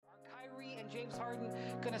Harden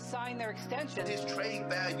going to sign their extension. His trade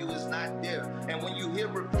value is not there. And when you hear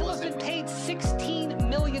reports... Bill has been paid $16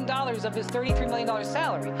 million of his $33 million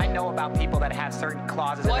salary. I know about people that have certain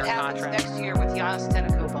clauses in their contract. What happens next year with Giannis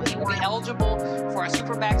Antetokounmpo? He will be eligible for a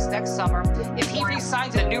Supermax next summer. If he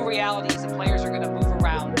resigns, the new reality is the players are going to move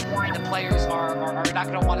around, and the players are not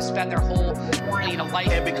going to want to spend their whole life.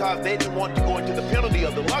 And because they didn't want to go into the penalty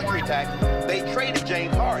of the luxury tax, they traded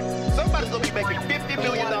James Harden. Somebody's going to be making $50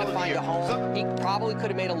 million a year. He probably could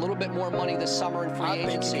have made a little bit more money this summer in free agency.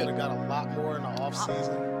 I think he could have got a lot more in the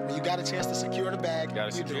offseason. When you got a chance to secure the bag, you got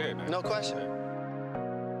to secure it, man. No question.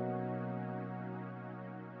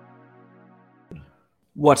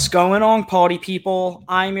 What's going on, party people?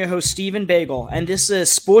 I'm your host, Stephen Bagel, and this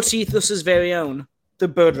is Sports Ethos' very own, the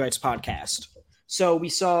Bird Rights Podcast. So we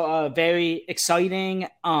saw a very exciting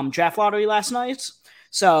draft lottery last night.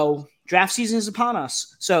 So draft season is upon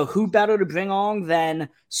us. So who better to bring on than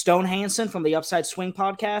Stone Hansen from the Upside Swing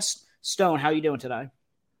Podcast? Stone, how are you doing today?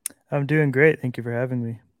 I'm doing great. Thank you for having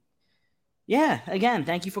me. Yeah, again,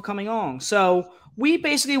 thank you for coming on. So we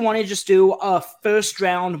basically want to just do a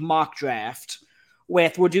first-round mock draft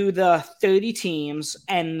we'll do the 30 teams,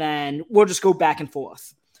 and then we'll just go back and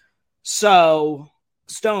forth. So,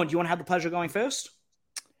 Stone, do you want to have the pleasure of going first?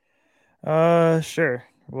 Sure.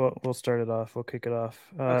 We'll start it off. We'll kick it off.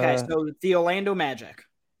 Okay, so the Orlando Magic.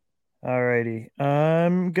 Alrighty.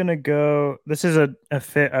 I'm going to go. This is a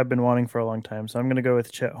fit I've been wanting for a long time, so I'm going to go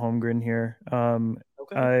with Chet Holmgren here.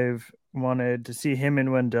 Okay. I've wanted to see him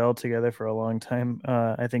and Wendell together for a long time.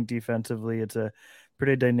 I think defensively it's a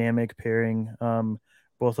pretty dynamic pairing.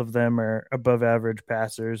 Both of them are above average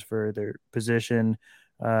passers for their position.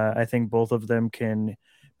 I think both of them can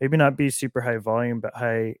maybe not be super high volume, but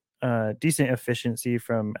high decent efficiency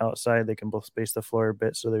from outside. They can both space the floor a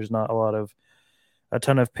bit, so there's not a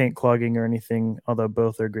ton of paint clogging or anything, although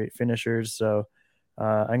both are great finishers. So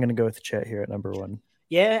I'm going to go with Chet here at number one.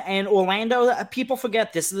 Yeah, and Orlando, people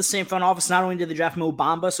forget this is the same front office. Not only did they draft Mo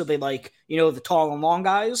Bamba, so they the tall and long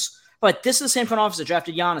guys, but this is the same front office that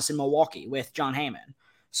drafted Giannis in Milwaukee with John Hammond.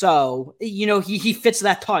 So, he fits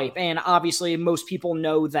that type. And obviously, most people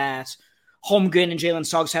know that Holmgren and Jalen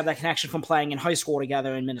Suggs have that connection from playing in high school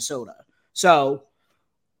together in Minnesota. So,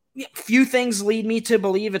 few things lead me to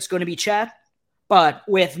believe it's going to be Chet. But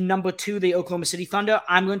with number 2, the Oklahoma City Thunder,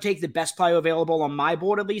 I'm going to take the best player available on my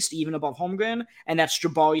board, at least, even above Holmgren, and that's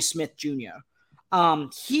Jabari Smith Jr.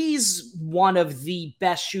 He's one of the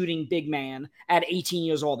best shooting big man at 18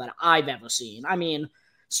 years old that I've ever seen. I mean,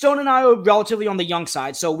 Stone and I are relatively on the young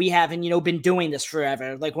side, so we haven't, been doing this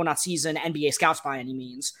forever. Like, we're not seasoned NBA scouts by any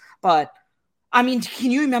means. But, I mean,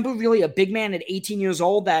 can you remember really a big man at 18 years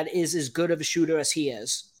old that is as good of a shooter as he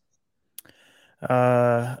is?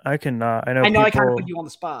 I cannot. I know I kind of put you on the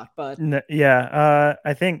spot, but yeah.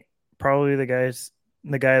 I think probably the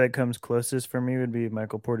guy that comes closest for me would be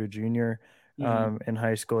Michael Porter Jr. In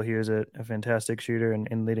high school, he was a fantastic shooter,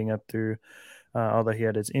 and leading up through, although he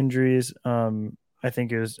had his injuries, I think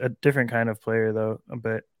he was a different kind of player though.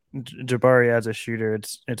 But Jabari as a shooter,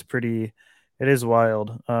 it is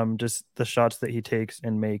wild. Just the shots that he takes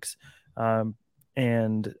and makes,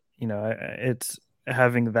 and it's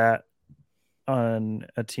having that on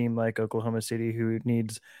a team like Oklahoma City who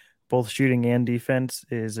needs both shooting and defense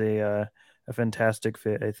is a fantastic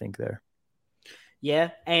fit, I think, there.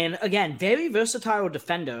 Yeah, and again, very versatile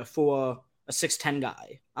defender for a 6'10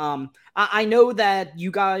 guy. I know that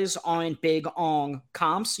you guys aren't big on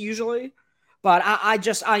comps usually, but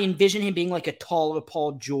I envision him being like a taller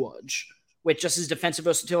Paul George with just his defensive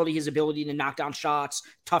versatility, his ability to knock down shots,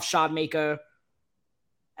 tough shot maker.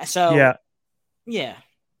 So, yeah.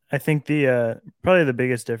 I think the probably the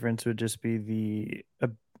biggest difference would just be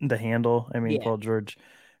the handle. I mean, Paul George,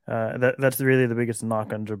 that's really the biggest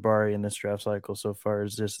knock on Jabari in this draft cycle so far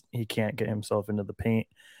is just he can't get himself into the paint.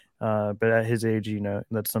 But at his age,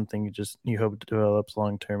 that's something you hope develops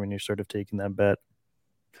long term, and you're sort of taking that bet.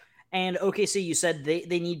 And OKC, you said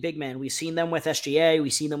they need big men. We've seen them with SGA.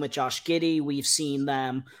 We've seen them with Josh Giddey. We've seen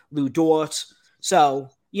them Lou Dort. So,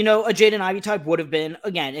 a Jaden Ivey type would have been,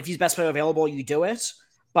 again, if he's best player available, you do it.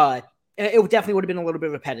 But it definitely would have been a little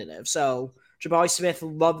bit repetitive. So, Jabari Smith,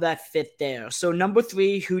 love that fit there. So, number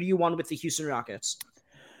 3, who do you want with the Houston Rockets?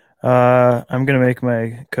 I'm going to make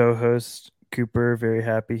my co-host Cooper very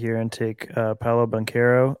happy here and take Paolo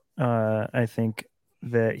Banchero. I think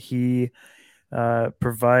that he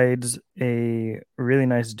provides a really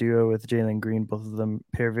nice duo with Jalen Green. Both of them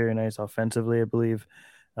pair very nice offensively, I believe.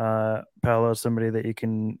 Paolo is somebody that you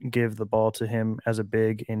can give the ball to him as a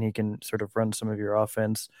big, and he can sort of run some of your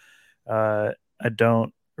offense. I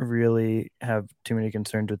don't really have too many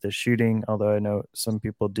concerns with his shooting, although I know some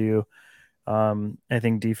people do. I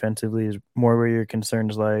think defensively is more where your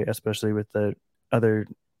concerns lie, especially with the other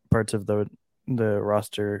parts of the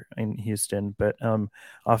roster in Houston. But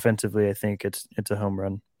offensively, I think it's a home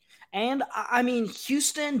run. And I mean,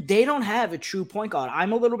 Houston, they don't have a true point guard.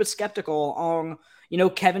 I'm a little bit skeptical on,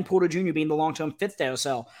 Kevin Porter Jr. being the long-term fit there.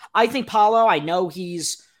 So I think Paolo, I know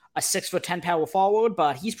he's a 6'10" power forward,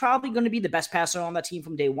 but he's probably going to be the best passer on that team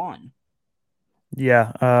from day one.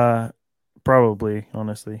 Yeah, probably,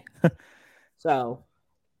 honestly. So,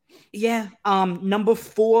 yeah. Number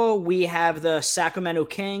 4, we have the Sacramento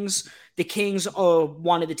Kings. The Kings are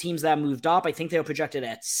one of the teams that moved up. I think they were projected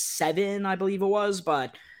at 7, I believe it was,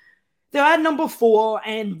 but they're at number 4,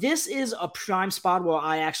 and this is a prime spot where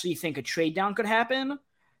I actually think a trade down could happen,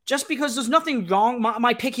 just because there's nothing wrong.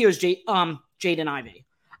 My pick here is Jaden Ivey.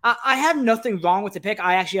 I have nothing wrong with the pick.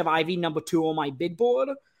 I actually have Ivy number 2 on my big board.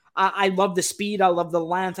 I love the speed. I love the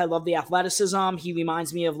length. I love the athleticism. He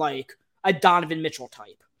reminds me of like a Donovan Mitchell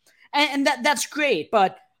type. And that's great,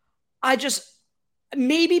 but I just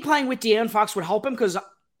maybe playing with De'Aaron Fox would help him because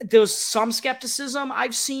there's some skepticism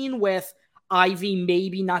I've seen with Ivy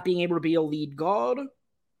maybe not being able to be a lead guard.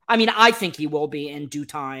 I mean, I think he will be in due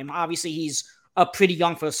time. Obviously, he's pretty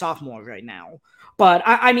young for a sophomore right now. But,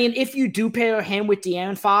 I mean, if you do pair him with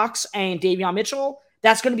De'Aaron Fox and Davion Mitchell,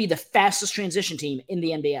 that's going to be the fastest transition team in the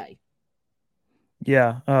NBA.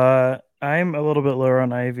 Yeah, I'm a little bit lower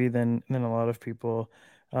on Ivy than a lot of people.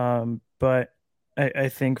 But I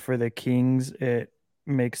think for the Kings, it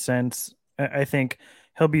makes sense. I think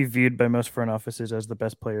he'll be viewed by most front offices as the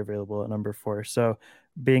best player available at number 4. So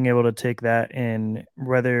being able to take that in,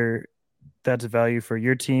 whether that's value for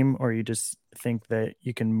your team or you just think that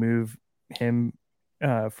you can move him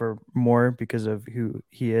for more because of who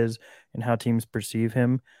he is and how teams perceive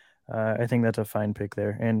him, I think that's a fine pick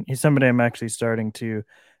there. And he's somebody I'm actually starting to,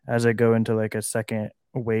 as I go into like a second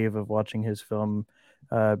wave of watching his film,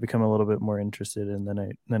 become a little bit more interested in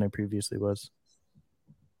than I previously was.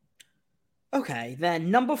 Okay,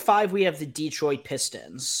 then number 5, we have the Detroit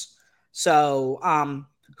Pistons. So,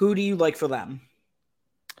 who do you like for them?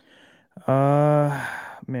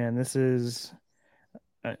 Man, this is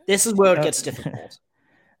where it gets difficult.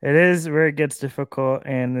 It is where it gets difficult,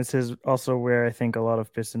 and this is also where I think a lot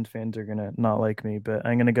of Pistons fans are gonna not like me. But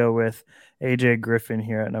I'm gonna go with AJ Griffin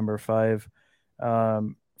here at number 5.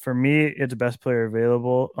 For me, it's best player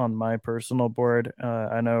available on my personal board.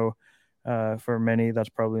 I know for many that's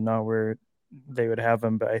probably not where they would have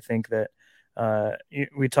him, but I think that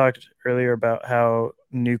we talked earlier about how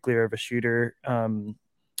nuclear of a shooter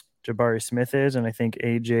Jabari Smith is, and I think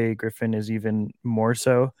AJ Griffin is even more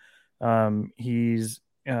so. He's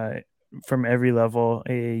from every level,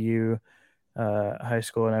 AAU, high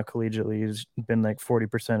school, and now collegiately, he's been like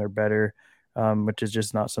 40% or better, which is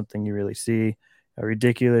just not something you really see. A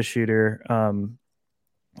ridiculous shooter.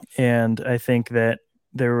 And I think that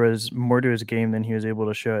there was more to his game than he was able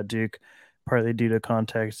to show at Duke, partly due to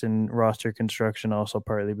context and roster construction, also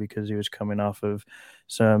partly because he was coming off of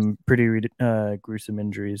some pretty gruesome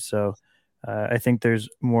injuries. So I think there's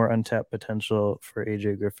more untapped potential for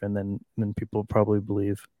AJ Griffin than people probably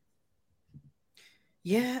believe.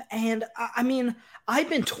 Yeah, and I mean, I've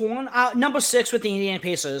been torn. Number 6 with the Indiana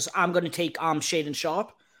Pacers, I'm going to take Shaedon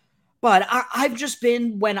Sharpe. But I've just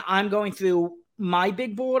been, when I'm going through my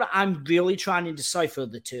big board, I'm really trying to decipher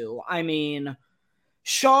the two. I mean,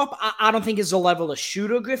 Sharpe, I don't think is the level of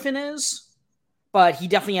shooter Griffin is, but he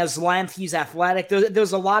definitely has length. He's athletic.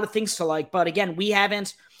 There's a lot of things to like. But again,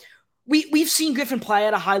 we've seen Griffin play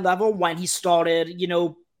at a high level when he started,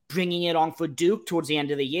 bringing it on for Duke towards the end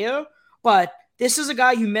of the year. But this is a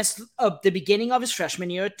guy who missed the beginning of his freshman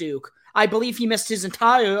year at Duke. I believe he missed his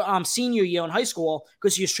entire senior year in high school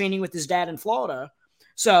because he was training with his dad in Florida.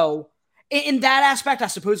 So in that aspect, I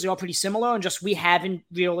suppose they're all pretty similar, and just we haven't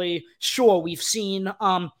really we've seen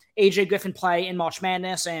AJ Griffin play in March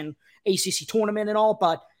Madness and ACC tournament and all,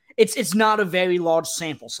 but it's not a very large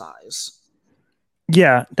sample size.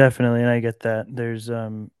 Yeah, definitely, and I get that. There's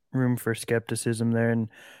room for skepticism there, and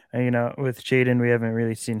with Jaden, we haven't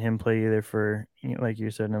really seen him play either for, like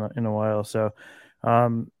you said, in a while. So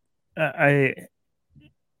I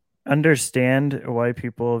understand why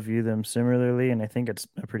people view them similarly, and I think it's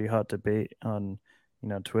a pretty hot debate on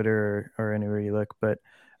Twitter or anywhere you look. But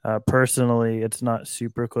personally, it's not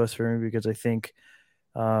super close for me because I think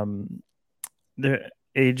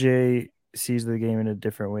AJ sees the game in a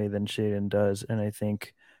different way than Shaedon does, and I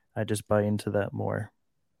think I just buy into that more.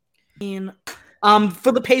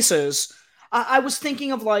 For the Pacers, I was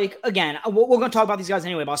thinking of again, we're going to talk about these guys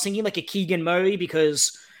anyway, but I was thinking like a Keegan Murray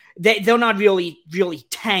because they're not really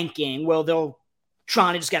tanking. Well, they'll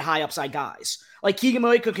trying to just get high upside guys. Like Keegan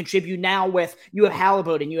Murray could contribute now with you have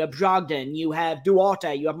Halliburton, you have Brogdon, you have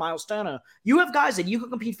Duarte, you have Miles Turner. You have guys that you could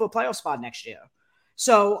compete for a playoff spot next year.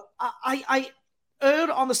 So I erred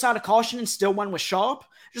on the side of caution and still went with Sharp.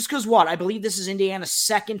 Just because what? I believe this is Indiana's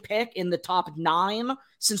second pick in the top 9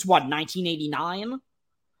 since 1989?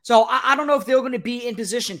 So I don't know if they're going to be in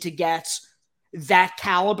position to get that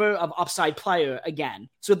caliber of upside player again.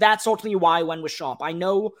 So that's ultimately why I went with Sharp. I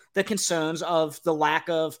know the concerns of the lack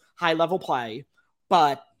of high-level play,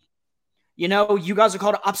 but, you guys are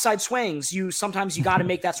called upside swings. Sometimes you got to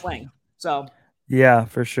make that swing. So yeah,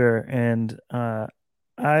 for sure. And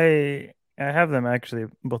I have them actually,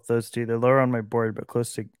 both those two. They're lower on my board, but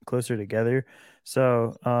closer together.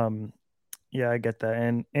 So yeah, I get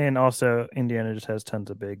that. And also Indiana just has tons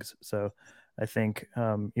of bigs. So I think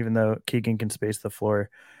even though Keegan can space the floor,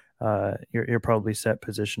 you're probably set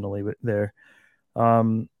positionally there.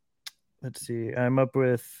 Let's see. I'm up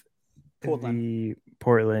with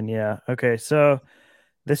Portland. Yeah. Okay. So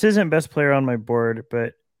this isn't best player on my board,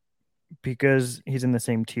 but because he's in the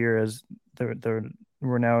same tier as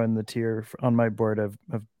we're now in the tier on my board of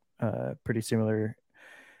pretty similar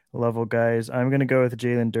level guys, I'm going to go with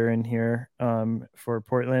Jalen Duren here for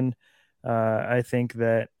Portland. I think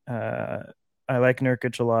that I like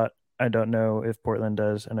Nurkic a lot. I don't know if Portland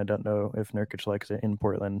does, and I don't know if Nurkic likes it in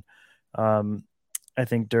Portland. I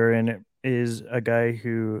think Duren is a guy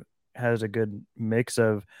who has a good mix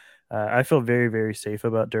of I feel very, very safe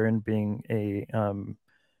about Duren being a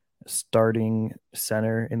starting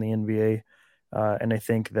center in the NBA. And I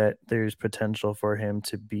think that there's potential for him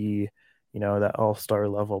to be, that all-star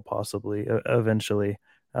level possibly eventually.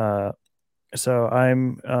 So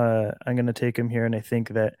I'm going to take him here. And I think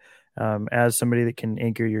that as somebody that can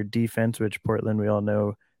anchor your defense, which Portland, we all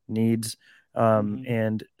know, needs,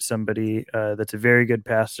 and somebody that's a very good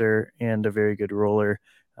passer and a very good roller,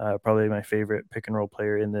 probably my favorite pick and roll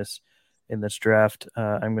player in this draft.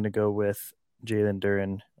 I'm going to go with Jalen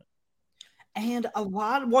Duren. And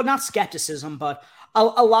not skepticism, but a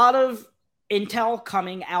lot of intel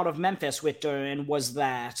coming out of Memphis with Duren was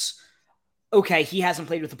that, okay, he hasn't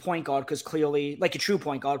played with a point guard because clearly, like a true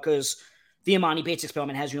point guard, because the Imani Bates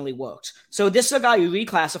experiment hasn't really worked. So this is a guy who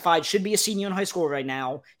reclassified, should be a senior in high school right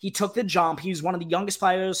now. He took the jump. He's one of the youngest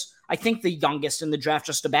players, I think the youngest in the draft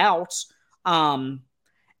just about. And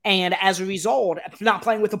as a result, not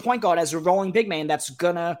playing with a point guard as a rolling big man, that's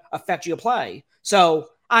going to affect your play. So,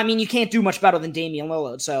 I mean, you can't do much better than Damian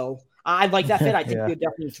Lillard. So I like that fit. I think he'll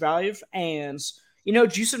definitely thrive. And,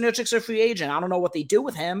 Jusuf Nurkic's a free agent. I don't know what they do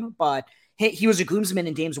with him, but he was a groomsman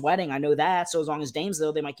in Dame's wedding. I know that. So as long as Dame's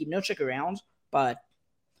there, they might keep Nurkic around. But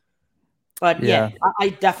yeah, I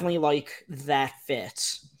definitely like that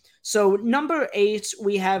fit. So number 8,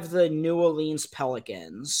 we have the New Orleans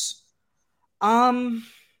Pelicans.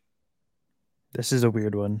 This is a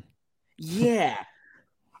weird one. Yeah.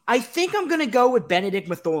 I think I'm going to go with Benedict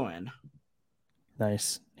Mathurin.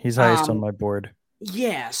 Nice. He's highest on my board.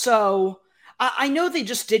 Yeah, so I know they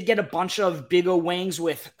just did get a bunch of bigger wings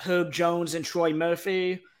with Herb Jones and Troy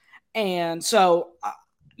Murphy. And so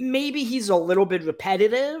maybe he's a little bit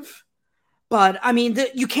repetitive. But, I mean,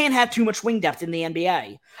 you can't have too much wing depth in the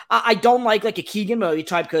NBA. I don't like a Keegan Murray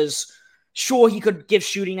type because, sure, he could give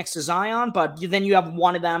shooting next to Zion, but then you have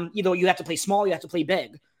one of them. Either you have to play small, you have to play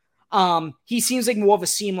big. He seems like more of a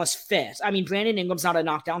seamless fit. I mean, Brandon Ingram's not a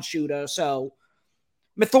knockdown shooter, so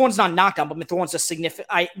Mathurin's not a knockdown, but Mathurin's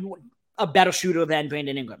a better shooter than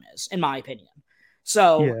Brandon Ingram is, in my opinion.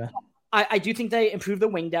 So yeah. I do think they improved the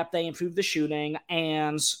wing depth, they improved the shooting,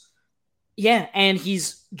 and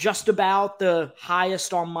he's just about the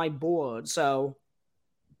highest on my board. So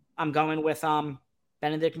I'm going with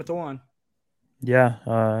Benedict Mathurin. Yeah,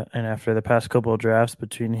 and after the past couple of drafts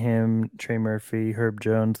between him, Trey Murphy, Herb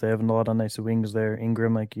Jones, they have a lot of nice wings there.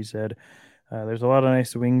 Ingram, like you said, there's a lot of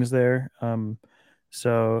nice wings there.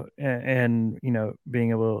 So, and being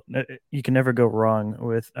able, you can never go wrong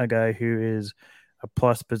with a guy who is a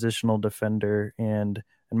plus positional defender. And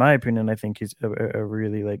in my opinion, I think he's a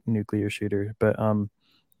really nuclear shooter. But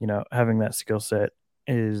having that skill set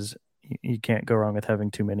is, you can't go wrong with having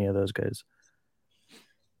too many of those guys.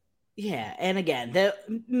 Yeah, and again,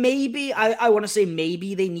 maybe I want to say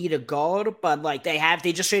maybe they need a guard, but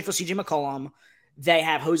they just traded for CJ McCollum. They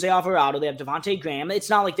have Jose Alvarado. They have Devontae Graham. It's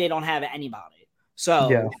not like they don't have anybody.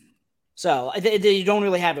 So they don't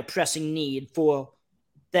really have a pressing need for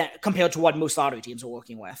that compared to what most lottery teams are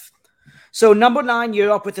working with. So number 9,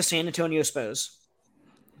 you're up with the San Antonio Spurs.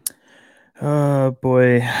 Oh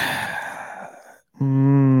boy,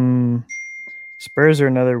 Spurs are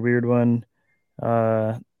another weird one.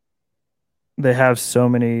 They have so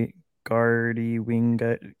many guardy wing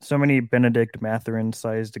guy. So many Benedict Mathurin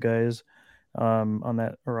sized guys on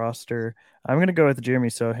that roster. I'm going to go with Jeremy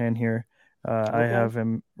Sohan here. Okay. I have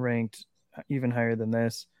him ranked even higher than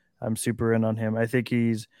this. I'm super in on him. I think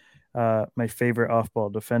he's my favorite off-ball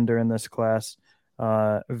defender in this class.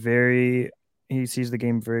 He sees the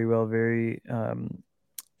game very well, very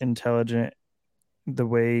intelligent. The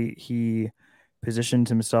way he positions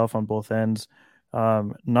himself on both ends.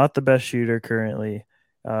 Not the best shooter currently.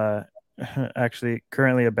 Actually,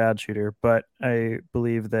 currently a bad shooter, but I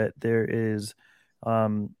believe that there is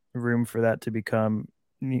room for that to become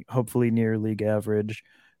hopefully near league average.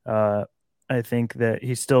 I think that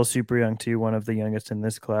he's still super young too, one of the youngest in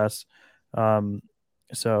this class.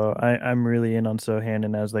 So I'm really in on Sohan,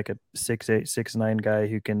 and as like a 6'8", 6'9" guy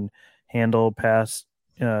who can handle, pass.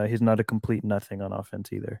 He's not a complete nothing on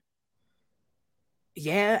offense either.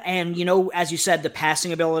 Yeah, and as you said, the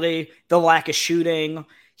passing ability, the lack of shooting,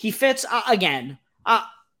 he fits. Again,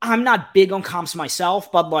 I'm not big on comps myself,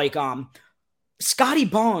 but like Scotty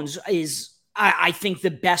Barnes is, I think, the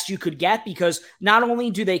best you could get, because not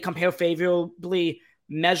only do they compare favorably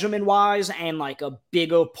measurement-wise and like a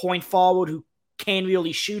bigger point forward who can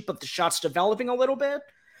really shoot, but the shot's developing a little bit,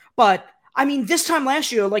 but I mean, this time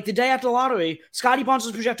last year, like the day after the lottery, Scotty Barnes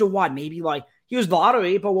was projected what? Maybe like, he was the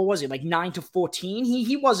lottery, but what was he, like 9 to 14?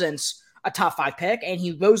 He wasn't a top 5 pick, and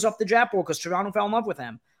he rose up the draft board because Toronto fell in love with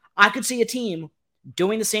him. I could see a team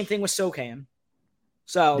doing the same thing with Sohan.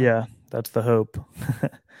 So yeah, that's the hope.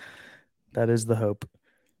 That is the hope.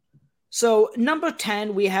 So number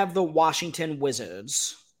 10, we have the Washington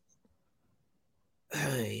Wizards.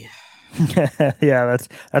 Yeah,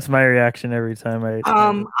 that's my reaction every time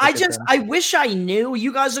I wish I knew.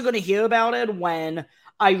 You guys are going to hear about it when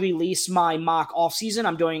I release my mock offseason.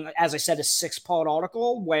 I'm doing, as I said, a 6-part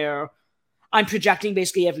article where I'm projecting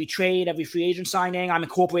basically every trade, every free agent signing. I'm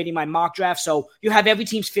incorporating my mock draft, so you have every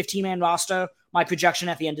team's 15-man roster, my projection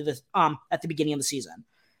at the end of the at the beginning of the season.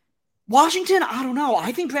 Washington, I don't know.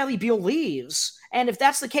 I think Bradley Beal leaves, and if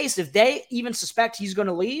that's the case, if they even suspect he's going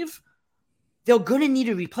to leave, they're going to need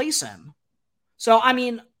to replace him. So, I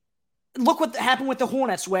mean, look what happened with the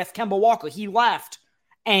Hornets with Kemba Walker. He left,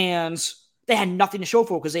 and they had nothing to show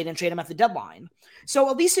for because they didn't trade him at the deadline. So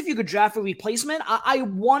at least if you could draft a replacement, I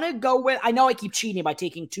want to go with, I know I keep cheating by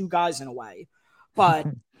taking 2 guys in a way, but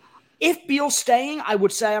if Beal's staying, I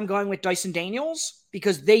would say I'm going with Dyson Daniels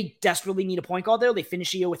because they desperately need a point guard there. They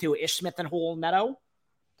finish the year with Ish Smith and Hall Neto.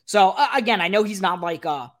 So again, I know he's not like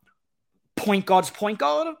a point guard's point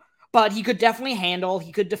guard, but he could definitely handle,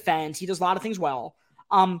 he could defend, he does a lot of things well.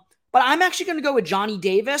 But I'm actually going to go with Johnny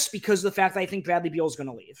Davis because of the fact that I think Bradley Beal is going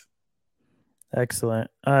to leave. Excellent.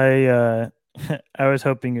 I was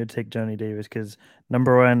hoping you'd take Johnny Davis because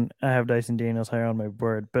number 1, I have Dyson Daniels higher on my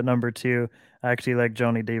board, but number 2, I actually like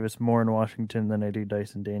Johnny Davis more in Washington than I do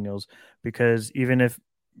Dyson Daniels, because even if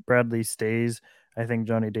Bradley stays, I think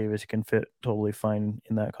Johnny Davis can fit totally fine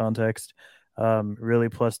in that context. Really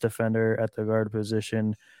plus defender at the guard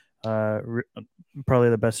position, probably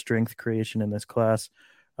the best strength creation in this class.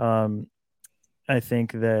 I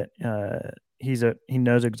think that he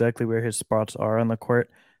knows exactly where his spots are on the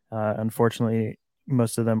court. Unfortunately,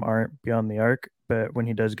 most of them aren't beyond the arc, but when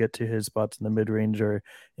he does get to his spots in the mid-range or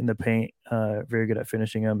in the paint, very good at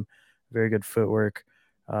finishing them, very good footwork,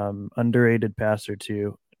 underrated passer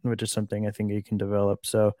too, which is something I think he can develop.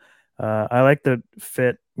 So I like the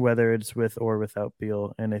fit, whether it's with or without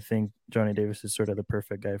Beal, and I think Johnny Davis is sort of the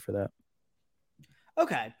perfect guy for that.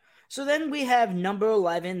 Okay, so then we have number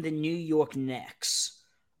 11, the New York Knicks.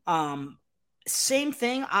 Same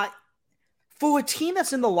thing. For a team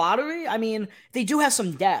that's in the lottery, I mean, they do have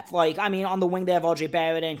some depth. Like, I mean, on the wing, they have RJ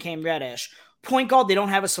Barrett and Cam Reddish. Point guard, they don't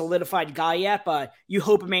have a solidified guy yet, but you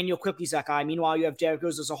hope Emmanuel Quickly's that guy. Meanwhile, you have Derrick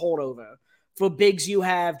Rose as a holdover. For bigs, you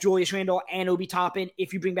have Julius Randle and Obi Toppin.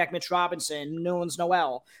 If you bring back Mitch Robinson, Nerlens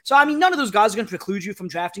Noel. So, I mean, none of those guys are going to preclude you from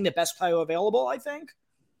drafting the best player available, I think.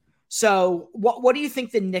 So, what do you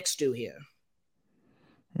think the Knicks do here?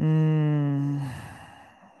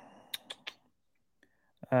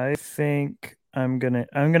 I think I'm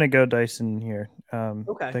gonna go Dyson here.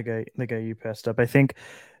 Okay. The guy you passed up. I think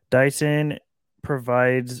Dyson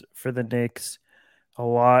provides for the Knicks a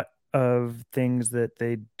lot of things that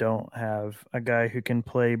they don't have. A guy who can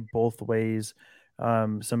play both ways,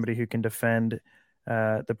 somebody who can defend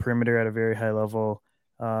the perimeter at a very high level.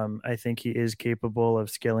 I think he is capable of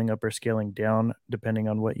scaling up or scaling down depending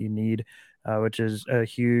on what you need, which is a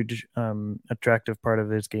huge attractive part of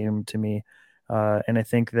his game to me. And I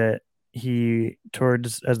think that he,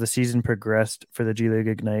 as the season progressed for the G League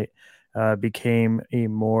Ignite, became a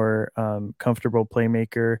more comfortable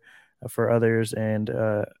playmaker, for others and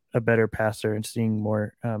a better passer and seeing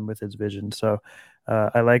more with his vision. So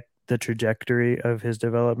I like the trajectory of his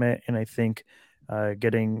development, and I think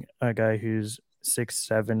getting a guy who's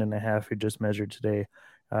 6'7.5" who just measured today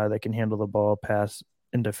that can handle the ball, pass,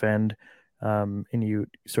 and defend. And you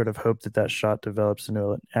sort of hope that shot develops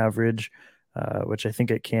into an average, which I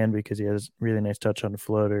think it can because he has really nice touch on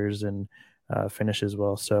floaters and finishes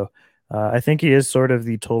well. So I think he is sort of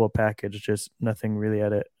the total package, just nothing really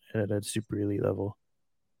at a super elite level.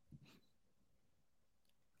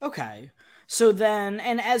 Okay. So then,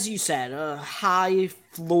 and as you said, high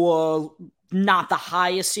floor, not the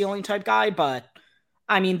highest ceiling type guy, but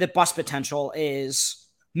I mean, the bust potential is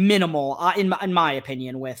minimal, in my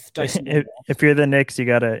opinion, with Dyson. If you're the Knicks, you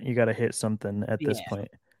gotta hit something at this point.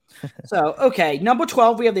 So, okay, number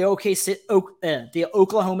 12, we have the the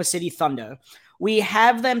Oklahoma City Thunder. We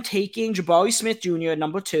have them taking Jabari Smith Jr. at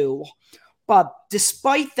number 2. But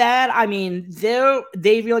despite that, I mean, they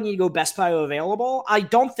really need to go best player available. I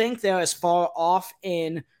don't think they're as far off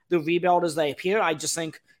in the rebuild as they appear. I just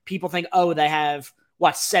think people think, oh, they have,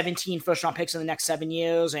 17 first-round picks in the next 7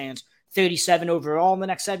 years and 37 overall in the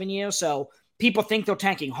next 7 years. So people think they're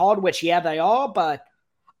tanking hard, which, yeah, they are. But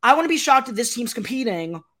I wouldn't be shocked if this team's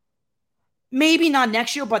competing, maybe not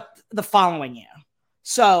next year, but the following year.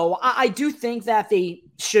 So I do think that they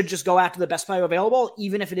should just go after the best player available,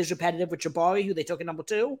 even if it is repetitive with Jabari, who they took at number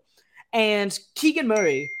 2. And Keegan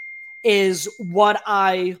Murray is what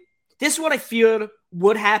I feared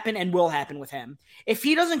would happen and will happen with him. If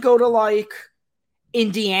he doesn't go to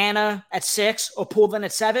Indiana at 6 or Portland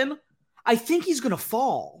at 7, I think he's going to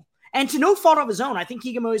fall. And to no fault of his own, I think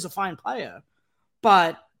Keegan Murray is a fine player.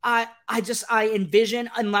 But I envision,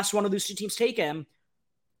 unless one of those two teams take him,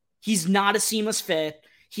 he's not a seamless fit.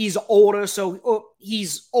 He's older,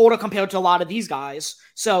 he's older compared to a lot of these guys.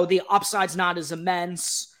 So the upside's not as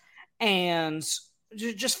immense. And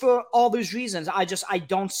just for all those reasons, I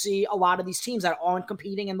don't see a lot of these teams that aren't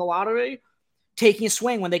competing in the lottery taking a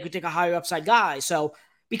swing when they could take a higher upside guy. So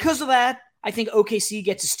because of that, I think OKC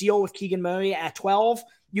gets a steal with Keegan Murray at 12.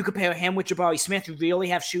 You compare him with Jabari Smith, who really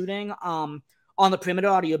have shooting on the perimeter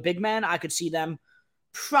out of your big men. I could see them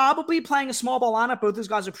probably playing a small ball lineup. Both those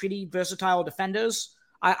guys are pretty versatile defenders.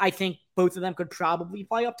 I think both of them could probably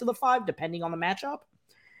play up to the 5, depending on the matchup.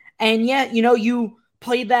 And yet, you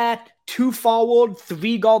play that 2 forward,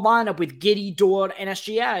 3 guard lineup with Giddey, Dort, and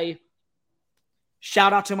SGA.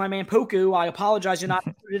 Shout out to my man Poku. I apologize you're not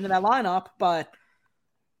included in that lineup, but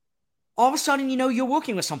all of a sudden, you're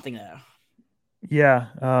working with something there. Yeah.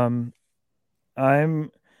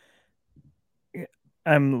 I'm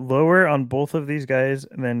lower on both of these guys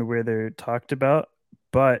than where they're talked about,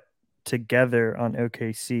 but together on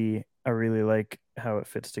OKC, I really like how it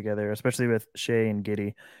fits together, especially with Shea and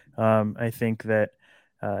Giddey. I think that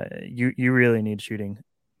you really need shooting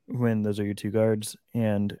when those are your 2 guards,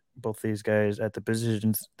 and both these guys at the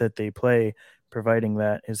positions that they play, providing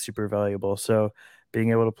that is super valuable. So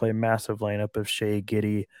being able to play a massive lineup of Shea,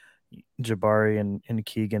 Giddey, Jabari, and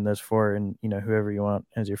Keegan, those 4, and whoever you want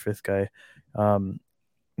as your 5th guy,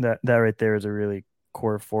 that right there is a really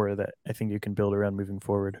core 4 that I think you can build around moving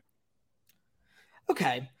forward.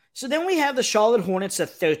 Okay, so then we have the Charlotte Hornets at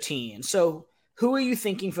 13. So who are you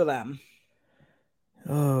thinking for them?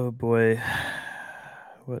 Oh boy,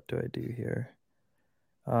 what do I do here?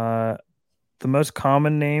 The most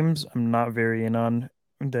common names I'm not very in on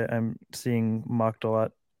that I'm seeing mocked a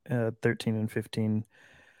lot, 13 and 15.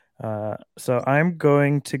 So I'm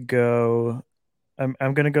going to go. I'm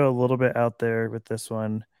going to go a little bit out there with this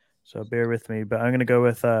one, so bear with me. But I'm going to go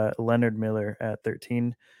with Leonard Miller at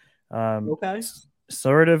 13. Okay.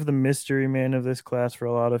 Sort of the mystery man of this class for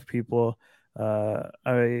a lot of people.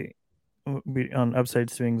 We on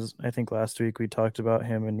Upside Swings, I think last week we talked about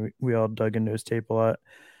him and we all dug into his tape a lot.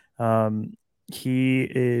 He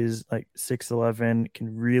is 6'11",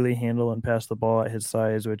 can really handle and pass the ball at his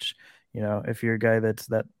size, which, if you're a guy that's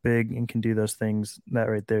that big and can do those things, that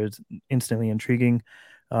right there is instantly intriguing.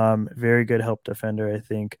 Very good help defender, I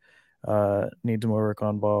think. Needs more work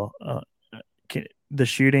on ball. The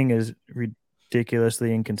shooting is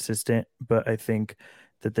ridiculously inconsistent, but I think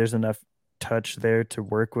that there's enough touch there to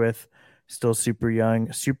work with. Still super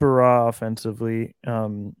young, super raw offensively,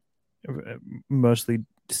 mostly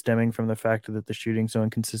stemming from the fact that the shooting's so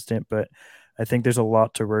inconsistent, but I think there's a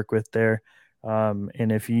lot to work with there.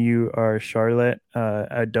 And if you are Charlotte,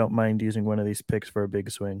 I don't mind using one of these picks for a big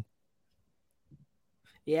swing.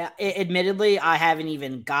 Yeah, admittedly, I haven't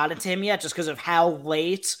even gotten to him yet just because of how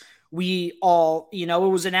late we all, it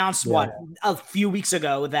was announced, a few weeks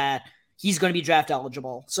ago that he's going to be draft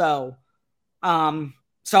eligible. So,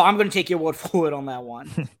 So I'm going to take your word for it on that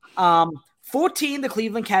one. 14, the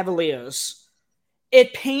Cleveland Cavaliers.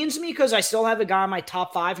 It pains me because I still have a guy in my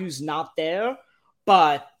top 5 who's not there,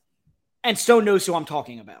 and Stone knows who I'm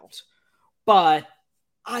talking about. But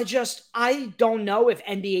I don't know if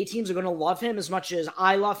NBA teams are going to love him as much as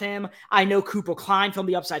I love him. I know Cooper Klein from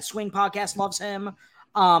the Upside Swing podcast loves him.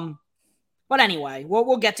 But anyway,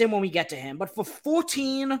 we'll get to him when we get to him. But for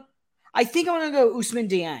 14, I think I'm going to go Ousmane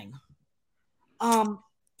Dieng.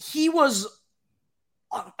 He was,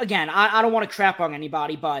 again, I don't want to crap on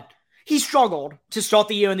anybody, but he struggled to start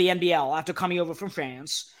the year in the NBL after coming over from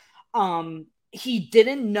France. He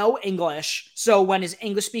didn't know English, so when his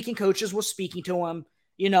English-speaking coaches were speaking to him,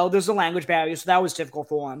 there's a language barrier, so that was difficult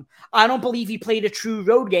for him. I don't believe he played a true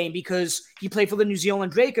road game because he played for the New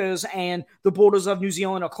Zealand Breakers, and the borders of New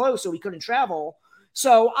Zealand are closed, so he couldn't travel.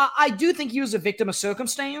 So I do think he was a victim of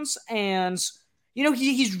circumstance, and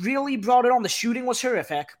he's really brought it on. The shooting was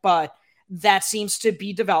horrific, but that seems to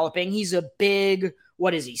be developing. He's a big,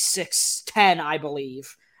 6'10", I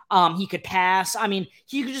believe. He could pass. I mean,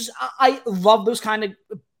 he could just, I love those kind of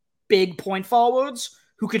big point forwards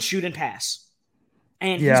who could shoot and pass.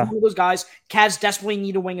 And he's one of those guys. Cavs desperately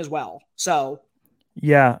need a wing as well. So,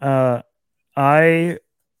 I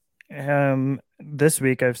this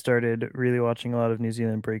week I've started really watching a lot of New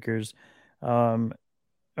Zealand Breakers. We're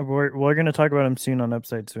going to talk about him soon on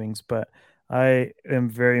Upside Swings, but I am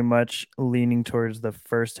very much leaning towards the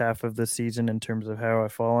first half of the season in terms of how I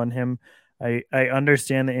fall on him. I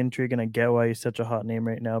understand the intrigue and I get why he's such a hot name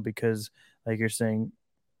right now because, like you're saying,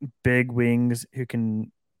 big wings who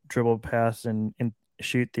can dribble, pass, and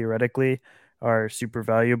shoot theoretically are super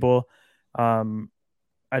valuable.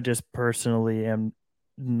 I just personally am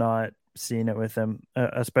not seeing it with him,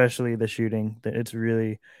 especially the shooting. It's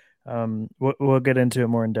really we'll get into it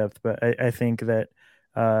more in depth, but I think that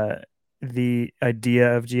the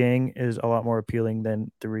idea of Jiang is a lot more appealing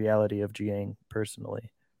than the reality of Jiang personally.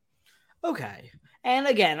 Okay. And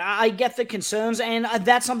again, I get the concerns, and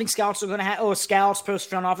that's something scouts are going to have, or scouts,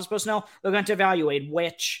 front office personnel, they're going to evaluate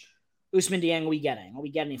which Ousmane Dieng are we getting. Are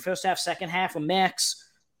we getting first half, second half, a mix?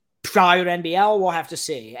 Prior to NBL, we'll have to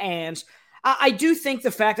see. And I do think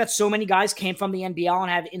the fact that so many guys came from the NBL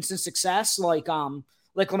and have instant success, like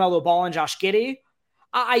LaMelo Ball and Josh Giddey,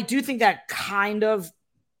 I do think that kind of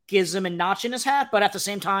gives him a notch in his hat, but at the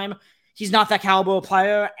same time, he's not that caliber of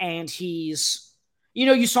player, and he's,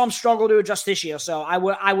 you saw him struggle to adjust this year, so I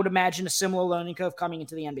would imagine a similar learning curve coming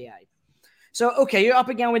into the NBA. So, okay, you're up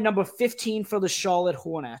again with number 15 for the Charlotte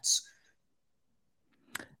Hornets.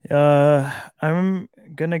 I'm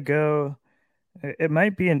gonna go. It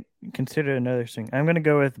might be considered another swing. I'm gonna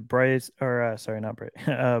go with Blake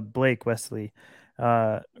Wesley,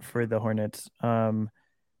 for the Hornets.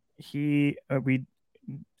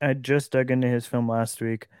 I just dug into his film last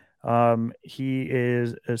week. He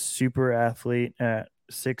is a super athlete at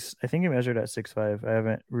 6. I think he measured at 6'5". I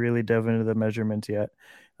haven't really dove into the measurements yet.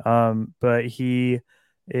 But he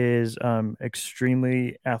is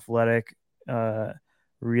extremely athletic.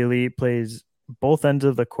 Really plays both ends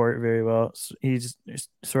of the court very well. He's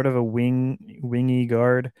sort of a wingy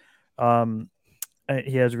guard.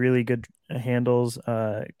 He has really good handles.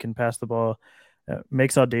 Can pass the ball.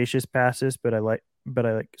 Makes audacious passes, but I like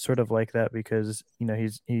that because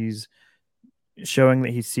he's showing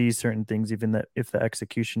that he sees certain things, even that if the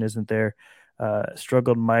execution isn't there.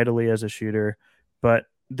 Struggled mightily as a shooter, but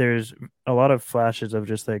there's a lot of flashes of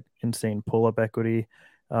just like insane pull-up equity.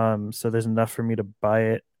 So there's enough for me to buy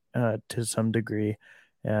it to some degree.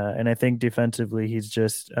 And I think defensively, he's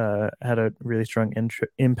just had a really strong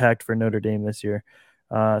impact for Notre Dame this year.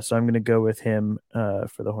 So I'm going to go with him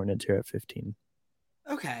for the Hornets here at 15.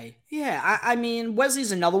 Okay. Yeah. I mean,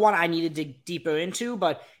 Wesley's another one I need to dig deeper into,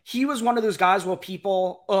 but he was one of those guys where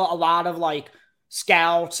people, a lot of like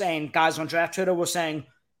scouts and guys on draft Twitter were saying,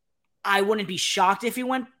 I wouldn't be shocked if he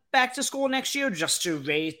went back to school next year just to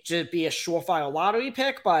be a surefire lottery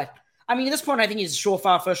pick. But I mean, at this point, I think he's a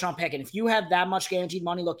surefire first round pick. And if you have that much guaranteed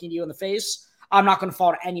money looking you in the face, I'm not going to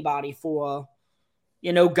fault anybody for,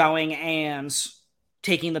 going and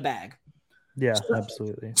taking the bag. Yeah,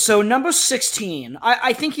 absolutely. So number 16,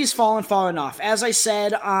 I think he's fallen far enough. As I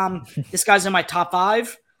said, this guy's in my top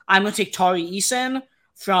 5. I'm going to take Tari Eason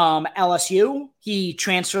from LSU. He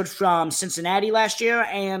transferred from Cincinnati last year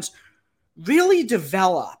and really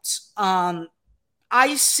developed.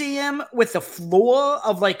 I see him with the floor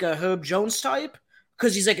of like a Herb Jones type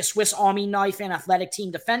because he's like a Swiss Army knife and athletic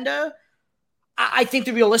team defender. I think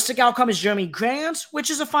the realistic outcome is Jeremy Grant, which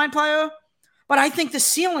is a fine player. But I think the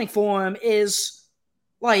ceiling for him is,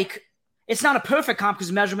 like, it's not a perfect comp because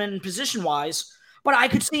measurement and position-wise, But I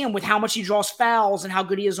could see him with how much he draws fouls and how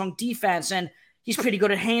good he is on defense, and he's pretty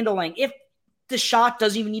good at handling. If the shot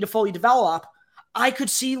doesn't even need to fully develop, I could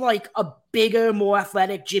see like a bigger, more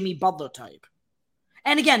athletic Jimmy Butler type.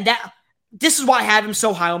 And again, this is why I have him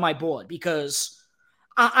so high on my board, because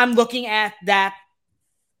I'm looking at that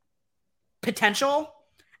potential,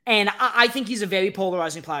 and I think he's a very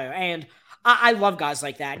polarizing player. And I love guys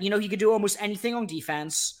like that. He could do almost anything on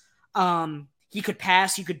defense. He could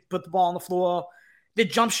pass. He could put the ball on the floor. The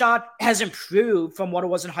jump shot has improved from what it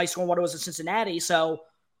was in high school and what it was in Cincinnati. So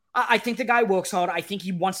I think the guy works hard. I think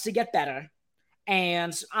he wants to get better.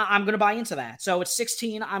 And I'm going to buy into that. So at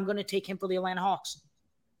 16, I'm going to take him for the Atlanta Hawks.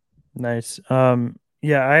 Nice.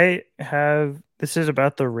 Yeah, this is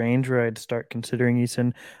about the range where I'd start considering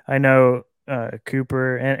Eason. I know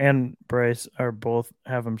Cooper and Bryce are both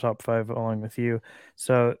have him top 5 along with you.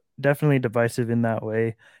 So definitely divisive in that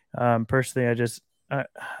way. Personally,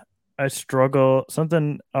 I struggle.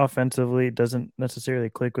 Something offensively doesn't necessarily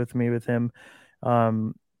click with me with him.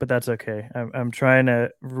 But that's okay. I'm trying to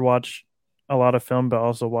watch a lot of film, but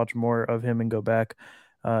also watch more of him and go back.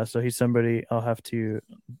 So he's somebody I'll have to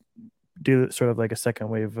do sort of like a second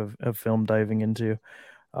wave of film diving into.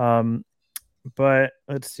 But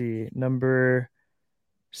let's see, number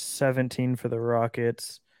 17 for the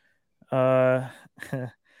Rockets. I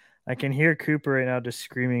can hear Cooper right now just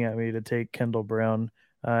screaming at me to take Kendall Brown.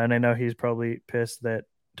 And I know he's probably pissed that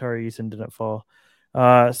Tari Eason didn't fall.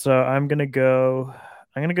 So I'm going to go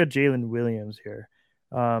Jalen Williams here.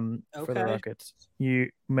 For the Rockets. You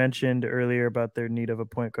mentioned earlier about their need of a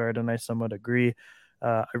point guard, and I somewhat agree.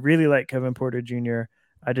 I really like Kevin Porter Jr.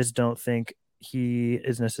 I just don't think he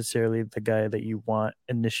is necessarily the guy that you want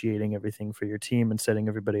initiating everything for your team and setting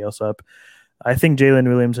everybody else up. I think Jalen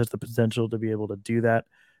Williams has the potential to be able to do that.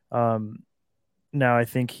 Now, I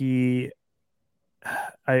think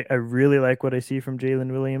I really like what I see from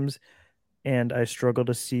Jalen Williams, and I struggle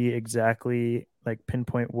to see exactly like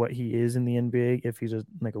pinpoint what he is in the NBA. If he's a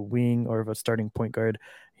wing or if a starting point guard,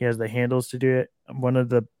 he has the handles to do it. One of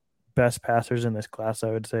the best passers in this class, I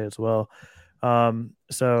would say as well.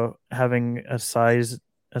 So having a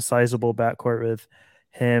sizable backcourt with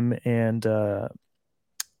him and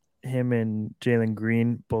Jalen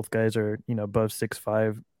Green, both guys are above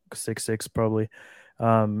 6'5", 6'6" probably.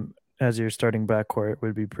 As your starting backcourt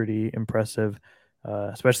would be pretty impressive.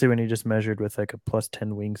 Especially when you just measured with like a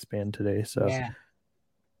 +10 wingspan today. So yeah.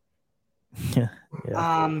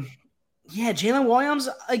 Jalen Williams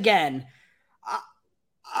again.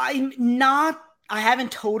 I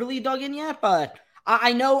haven't totally dug in yet, but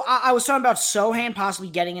I know I was talking about Sohan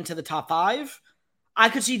possibly getting into the top 5. I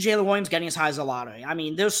could see Jalen Williams getting as high as the lottery. I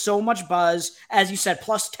mean, there's so much buzz, as you said,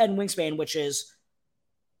 +10 wingspan, which is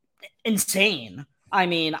insane. I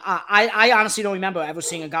mean, I honestly don't remember ever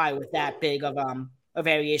seeing a guy with that big of a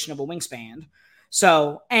variation of a wingspan.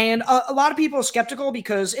 So, and a lot of people are skeptical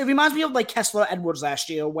because it reminds me of like Kessler Edwards last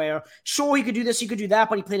year, where sure he could do this, he could do that,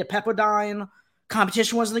 but he played at Pepperdine.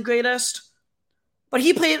 Competition wasn't the greatest. But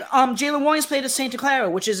he played, Jalen Williams played at Santa Clara,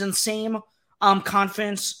 which is in the same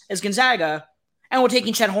conference as Gonzaga, and we're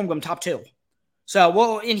taking Chet Holmgren top 2.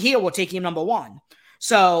 So, in here, we're taking him number 1.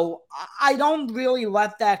 So I don't really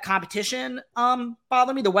let that competition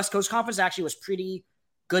bother me. The West Coast Conference actually was pretty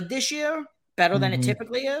good this year, better than it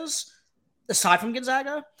typically is, aside from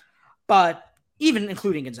Gonzaga, but even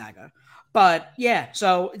including Gonzaga. But yeah,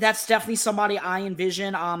 so that's definitely somebody I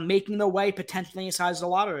envision making their way potentially as high as the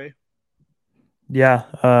lottery. Yeah,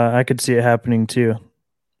 I could see it happening too.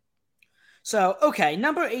 So, okay,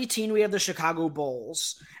 number 18, we have the Chicago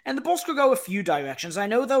Bulls. And the Bulls could go a few directions. I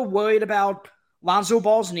know they're worried about Lonzo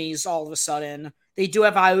Ball's knees all of a sudden. They do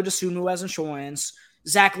have Ayo Dosunmu as insurance.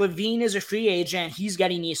 Zach LaVine is a free agent. He's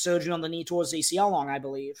getting knee surgery on the knee towards ACL long, I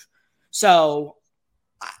believe. So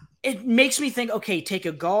it makes me think, okay, take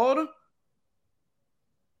a guard.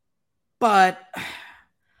 But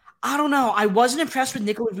I don't know. I wasn't impressed with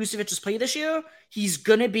Nikola Vucevic's play this year. He's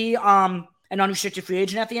going to be an unrestricted free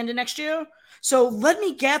agent at the end of next year. So let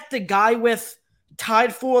me get the guy with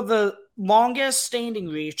tied for the longest standing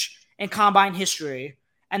reach in combine history,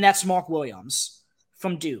 and that's Mark Williams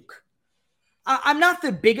from Duke. I'm not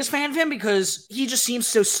the biggest fan of him because he just seems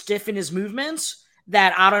so stiff in his movements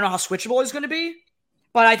that I don't know how switchable he's going to be,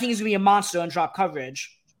 but I think he's going to be a monster in drop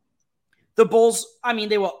coverage. The Bulls, I mean,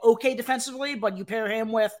 they were okay defensively, but you pair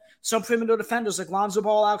him with some perimeter defenders like Lonzo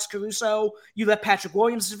Ball, Alex Caruso, you let Patrick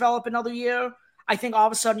Williams develop another year. I think all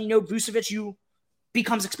of a sudden, Vucevic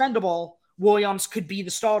becomes expendable. Williams could be the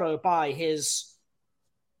starter by his,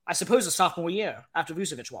 I suppose, a sophomore year after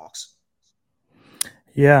Vucevic walks.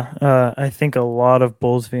 Yeah, I think a lot of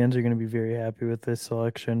Bulls fans are going to be very happy with this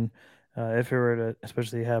selection. if it were to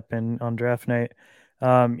especially happen on draft night.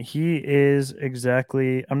 He is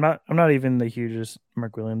exactly. I'm not even the hugest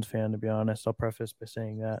Mark Williams fan, to be honest. I'll preface by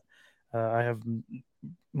saying that I have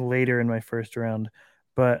later in my first round,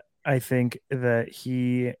 but I think that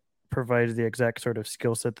he provides the exact sort of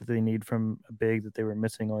skill set that they need from a big that they were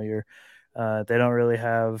missing all year. They don't really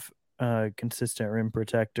have a consistent rim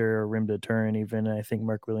protector or rim deterrent, even. And I think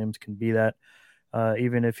Mark Williams can be that,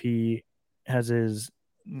 even if he has his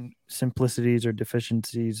simplicities or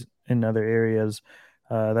deficiencies in other areas.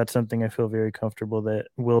 That's something I feel very comfortable that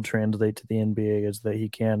will translate to the NBA is that he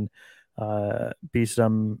can be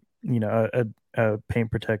some, a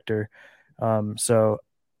paint protector. So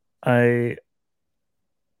I,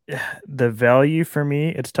 the value for me,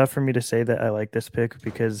 it's tough for me to say that I like this pick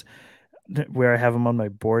because where I have him on my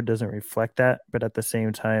board doesn't reflect that. But at the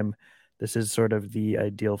same time, this is sort of the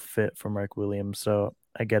ideal fit for Mark Williams. So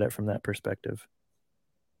I get it from that perspective.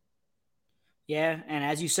 Yeah, and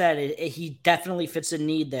as you said, he definitely fits a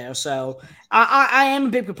need there. So I am a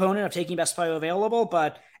big proponent of taking best player available,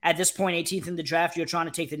 but at this point, 18th in the draft, you're trying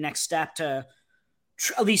to take the next step to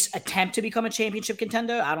at least attempt to become a championship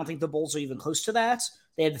contender. I don't think the Bulls are even close to that.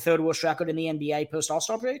 They had the third worst record in the NBA post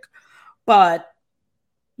All-Star break. But,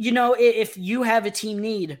 if you have a team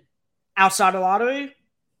need outside of lottery,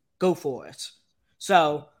 go for it.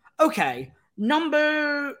 So, okay.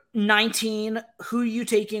 Number 19, who are you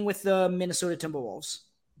taking with the Minnesota Timberwolves?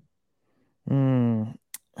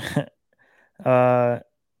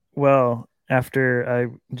 Well, after I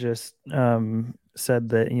just said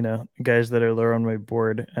that, guys that are lower on my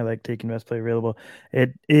board, I like taking best player available.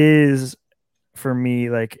 It is for me,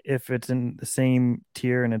 like if it's in the same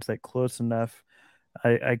tier and it's like close enough,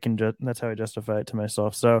 I can just that's how I justify it to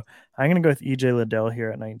myself. So I'm gonna go with EJ Liddell here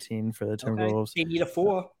at 19 for the Timberwolves. Okay. They need a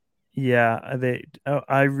 4. Yeah,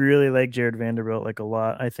 I really like Jared Vanderbilt like a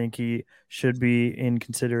lot. I think he should be in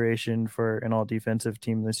consideration for an all defensive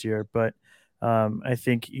team this year, but I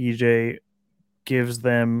think EJ gives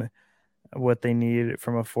them what they need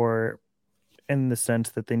from a 4 in the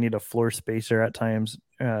sense that they need a floor spacer at times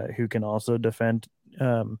who can also defend.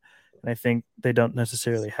 And I think they don't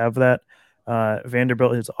necessarily have that.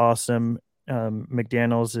 Vanderbilt is awesome.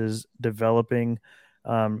 McDaniels is developing.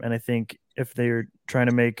 And I think if they're trying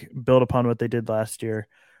to build upon what they did last year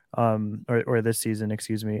or this season,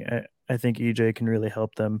 excuse me, I think EJ can really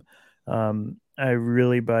help them. I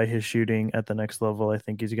really buy his shooting at the next level. I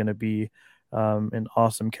think he's going to be an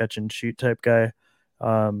awesome catch and shoot type guy.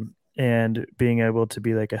 And being able to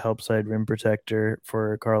be like a help side rim protector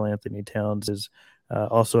for Karl Anthony Towns is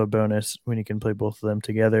also a bonus when you can play both of them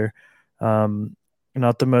together.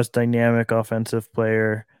 Not the most dynamic offensive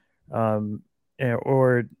player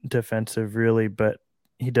or defensive, really, but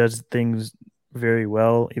he does things very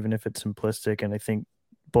well, even if it's simplistic. And I think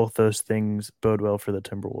both those things bode well for the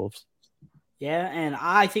Timberwolves. Yeah, and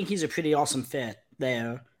I think he's a pretty awesome fit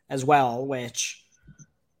there as well, which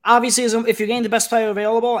obviously is if you're getting the best player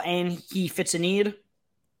available and he fits a need,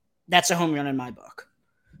 that's a home run in my book.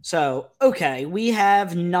 So, okay, we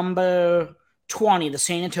have number 20, the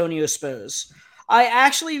San Antonio Spurs. I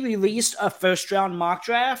actually released a first-round mock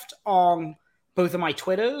draft on both of my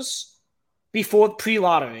Twitters before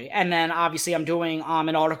pre-lottery, and then obviously I'm doing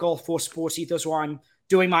an article for Sports Ethos where I'm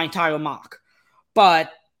doing my entire mock.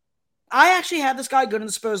 But I actually had this guy good in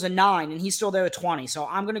the Spurs at 9, and he's still there at 20, so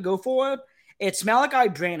I'm going to go for it. It's Malachi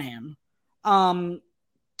Branham.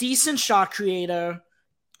 Decent shot creator,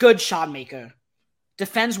 good shot maker.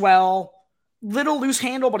 Defends well, little loose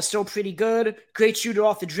handle, but it's still pretty good. Great shooter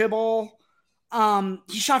off the dribble.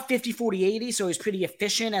 He shot 50, 40, 80, so he's pretty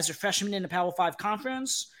efficient as a freshman in the Power 5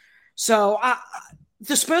 conference. So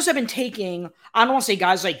the Spurs have been taking, I don't want to say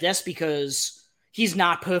guys like this because he's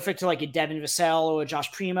not perfect to like a Devin Vassell or a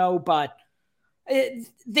Josh Primo, but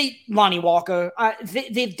Lonnie Walker,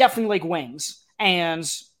 they definitely like wings. And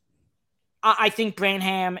I think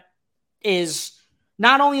Branham is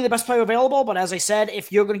not only the best player available, but as I said,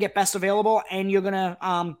 if you're going to get best available and you're going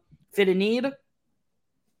to fit a need,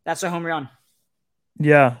 that's a home run.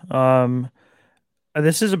 Yeah.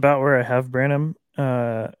 This is about where I have Branham,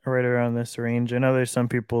 right around this range. I know there's some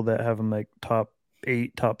people that have him like top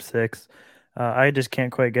 8, top 6. I just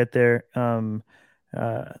can't quite get there.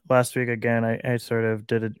 Last week, again, I sort of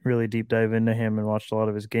did a really deep dive into him and watched a lot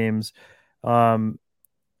of his games.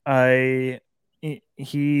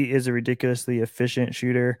 He is a ridiculously efficient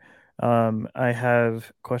shooter. I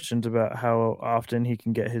have questions about how often he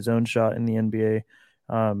can get his own shot in the NBA.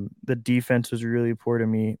 The defense was really poor to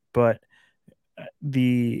me, but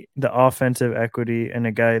the offensive equity and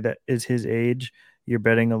a guy that is his age, you're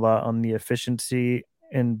betting a lot on the efficiency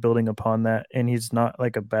and building upon that. And he's not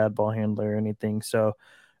like a bad ball handler or anything. So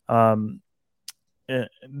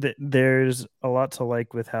there's a lot to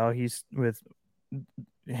like with how he's with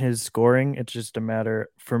his scoring. It's just a matter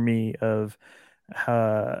for me of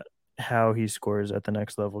how he scores at the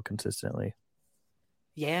next level consistently.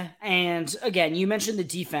 Yeah, and again, you mentioned the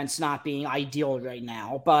defense not being ideal right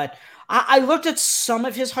now, but I looked at some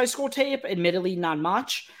of his high school tape, admittedly not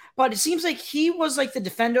much, but it seems like he was like the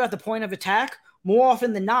defender at the point of attack more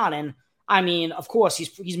often than not. And I mean, of course,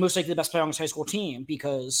 he's most likely the best player on his high school team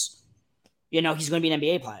because, he's going to be an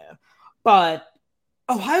NBA player. But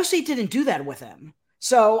Ohio State didn't do that with him.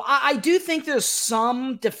 So I do think there's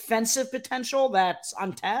some defensive potential that's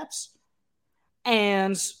untapped.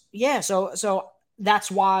 And yeah, so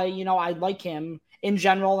that's why, I like him in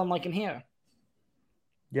general and like him here.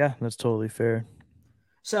 Yeah, that's totally fair.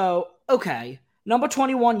 So, okay. Number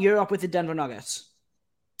 21, you're up with the Denver Nuggets.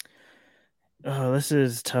 Oh, this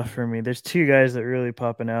is tough for me. There's two guys that really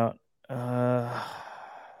popping out.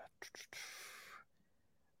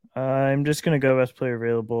 I'm just going to go best player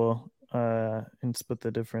available and split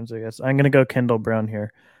the difference, I guess. I'm going to go Kendall Brown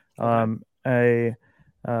here. Okay.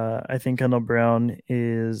 I think Kendall Brown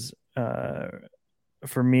is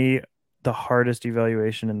for me, the hardest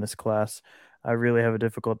evaluation in this class. I really have a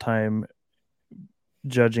difficult time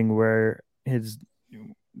judging what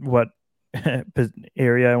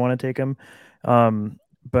area I want to take him.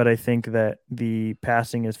 But I think that the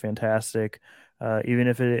passing is fantastic. Even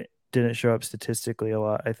if it didn't show up statistically a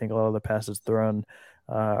lot, I think a lot of the passes thrown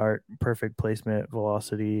are perfect placement,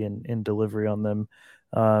 velocity, and delivery on them.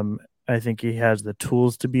 I think he has the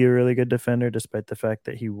tools to be a really good defender, despite the fact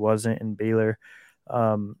that he wasn't in Baylor.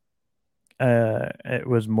 It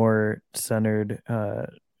was more centered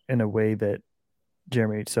in a way that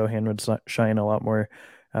Jeremy Sohan would shine a lot more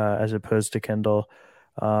as opposed to Kendall.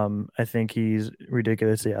 I think he's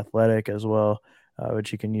ridiculously athletic as well, which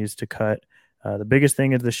he can use to cut. The biggest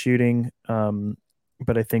thing is the shooting,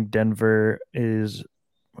 but I think Denver is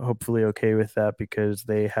hopefully okay with that because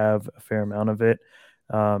they have a fair amount of it.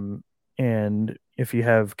 And if you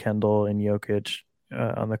have Kendall and Jokic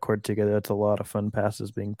on the court together, that's a lot of fun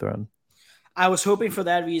passes being thrown. I was hoping for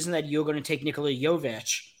that reason that you're going to take Nikola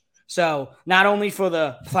Jovic. So not only for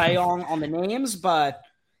the play on the names, but,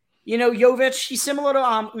 Jovic, he's similar to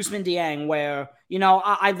Ousmane Dieng, where,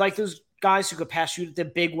 I like those guys who could pass shoot, the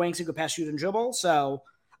big wings who could pass shoot and dribble. So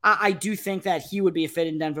I do think that he would be a fit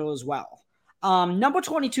in Denver as well. Number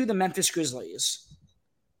 22, the Memphis Grizzlies.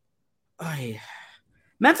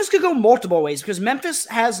 Memphis could go multiple ways because Memphis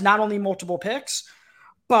has not only multiple picks,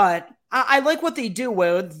 but I like what they do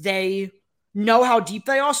where they know how deep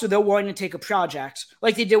they are, so they're willing to take a project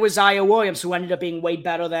like they did with Zion Williams, who ended up being way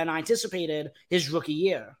better than I anticipated his rookie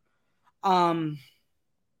year. I'm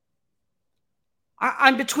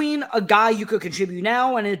between a guy who could contribute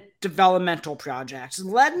now and a developmental project.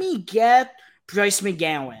 Let me get Bryce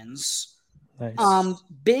McGowens. Nice.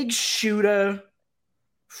 Big shooter.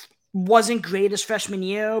 Wasn't great his freshman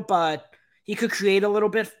year, but he could create a little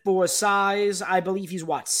bit for his size. I believe he's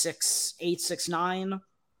 6'8", 6'9".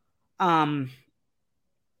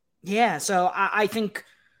 Yeah, so I think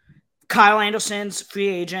Kyle Anderson's free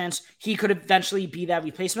agent, he could eventually be that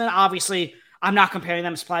replacement. Obviously, I'm not comparing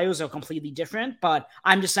them as players, they're completely different, but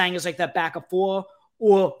I'm just saying it's like that backup four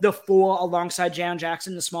or the four alongside Jaren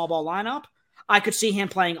Jackson, the small ball lineup. I could see him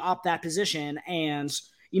playing up that position and,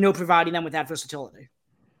 providing them with that versatility.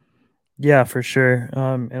 Yeah, for sure.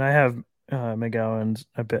 And I have McGowan's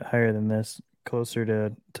a bit higher than this,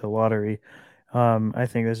 closer to lottery. I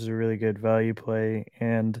think this is a really good value play,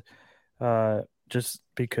 and just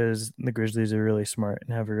because the Grizzlies are really smart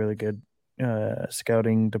and have a really good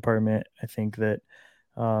scouting department, I think that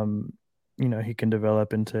he can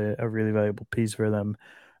develop into a really valuable piece for them,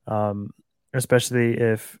 especially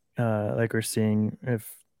if like we're seeing if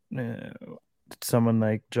someone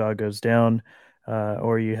like Ja goes down,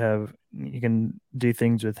 or you can do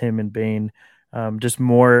things with him and Bane. Just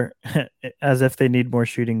more as if they need more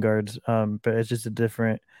shooting guards. But it's just a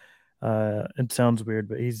different, it sounds weird,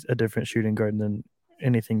 but he's a different shooting guard than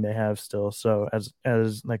anything they have still. So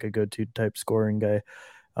as like a go-to type scoring guy.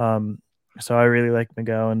 So I really like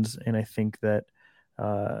McGowan's, and I think that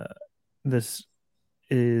this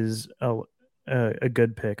is a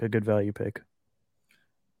good pick, a good value pick.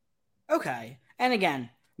 Okay. And again,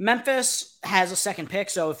 Memphis has a second pick,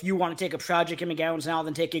 so if you want to take a project in McGowan's now,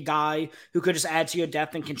 then take a guy who could just add to your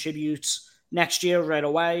depth and contributes next year right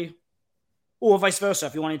away. Or vice versa,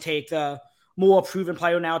 if you want to take the more proven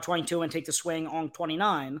player now, 22, and take the swing on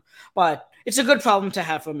 29. But it's a good problem to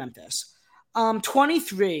have for Memphis.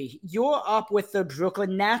 23, you're up with the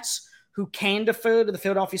Brooklyn Nets, who can defer to the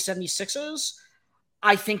Philadelphia 76ers.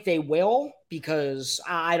 I think they will, because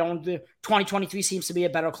 2023 seems to be a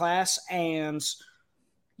better class, and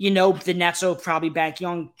the Nets are probably banking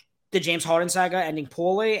on the James Harden saga ending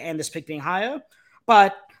poorly and this pick being higher.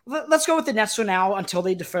 But let's go with the Nets for now until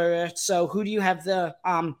they defer it. So who do you have the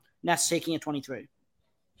Nets taking at 23?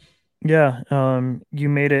 Yeah, you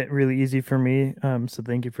made it really easy for me. So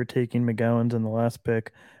thank you for taking McGowan's in the last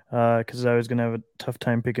pick, because I was gonna have a tough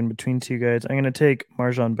time picking between two guys. I'm gonna take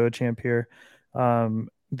Marjon Beauchamp here,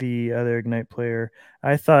 the other Ignite player.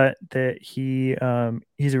 I thought that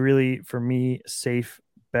he's a really, for me, safe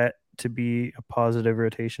bet to be a positive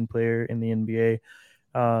rotation player in the NBA.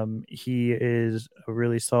 He is a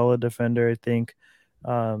really solid defender, I think,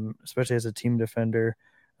 especially as a team defender.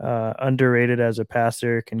 Underrated as a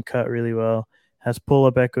passer, can cut really well, has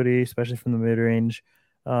pull-up equity, especially from the mid-range.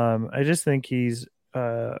 I just think he's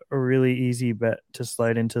a really easy bet to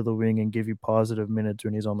slide into the wing and give you positive minutes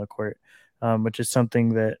when he's on the court, which is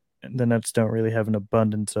something that the Nets don't really have an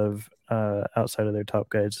abundance of outside of their top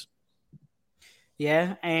guys.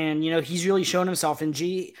 Yeah, and he's really shown himself in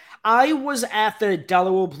G. I was at the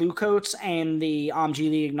Delaware Bluecoats and the G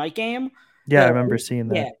League Ignite game. Yeah, I remember seeing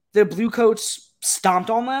that. Yeah, the Bluecoats stomped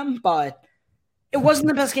on them, but it wasn't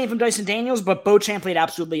the best game from Dyson Daniels, but Beauchamp played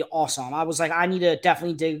absolutely awesome. I was like, I need to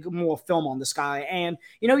definitely dig more film on this guy. And,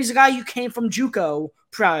 he's a guy who came from JUCO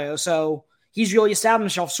prior, so he's really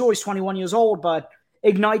established himself. Sure, he's 21 years old, but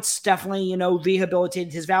Ignite's definitely,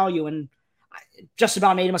 rehabilitated his value and just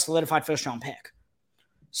about made him a solidified first-round pick.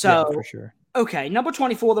 So, yeah, for sure. Okay, number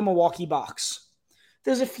 24, the Milwaukee Bucks.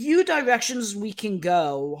 There's a few directions we can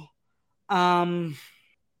go.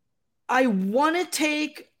 I want to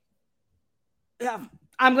take.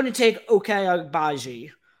 I'm going to take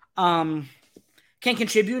Agbaji. Can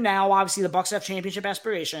contribute now. Obviously, the Bucks have championship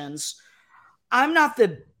aspirations. I'm not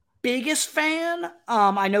the biggest fan.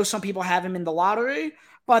 I know some people have him in the lottery,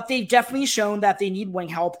 but they've definitely shown that they need wing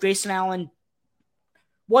help. Grayson Allen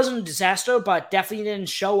wasn't a disaster, but definitely didn't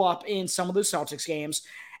show up in some of those Celtics games.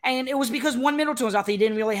 And it was because when Middleton was out, they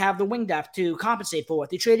didn't really have the wing depth to compensate for it.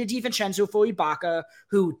 They traded DiVincenzo for Ibaka,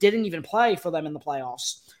 who didn't even play for them in the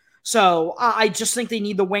playoffs. So I just think they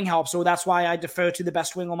need the wing help. So that's why I defer to the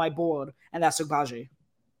best wing on my board, and that's Agbaji.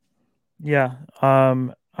 Yeah,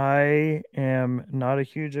 I am not a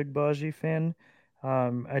huge Agbaji fan.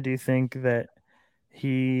 I do think that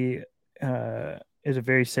he is a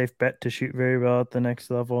very safe bet to shoot very well at the next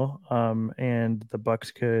level. And the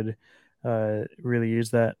Bucks could really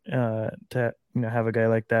use that to have a guy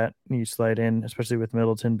like that you slide in, especially with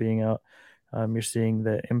Middleton being out. You're seeing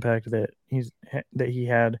the impact that he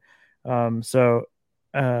had. So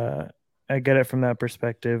I get it from that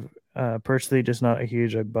perspective. Personally, just not a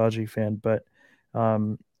huge Agbaji fan, but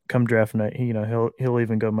come draft night, he'll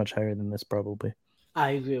even go much higher than this probably.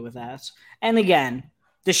 I agree with that. And again,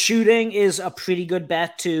 the shooting is a pretty good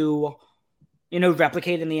bet to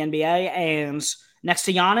replicate in the NBA, and next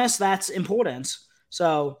to Giannis, that's important.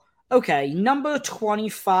 So, okay, number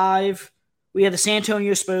 25, we have the San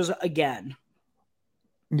Antonio Spurs again.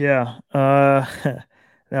 Yeah.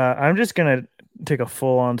 I'm just going to take a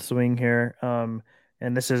full-on swing here.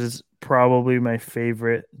 And this is probably my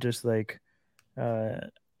favorite, just like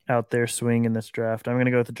out there swing in this draft. I'm going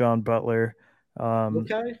to go with John Butler.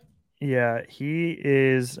 Okay. Yeah,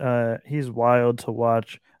 he's wild to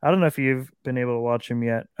watch. I don't know if you've been able to watch him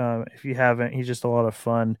yet. If you haven't, he's just a lot of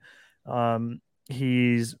fun.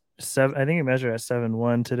 He's seven. I think he measured at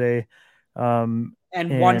 7'1" today. And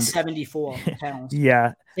 174 pounds.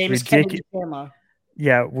 Yeah, same as Kennedy Chandler.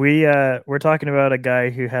 Yeah, we're talking about a guy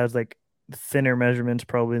who has like thinner measurements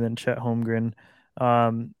probably than Chet Holmgren.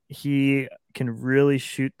 He can really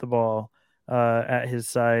shoot the ball at his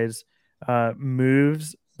size.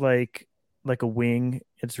 Moves like a wing.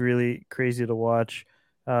 It's really crazy to watch.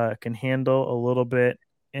 Can handle a little bit,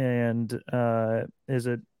 and is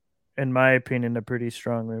in my opinion, a pretty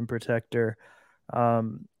strong rim protector.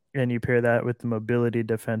 And you pair that with the mobility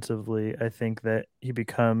defensively, I think that he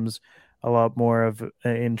becomes a lot more of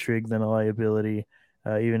an intrigue than a liability,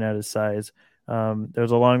 even at his size.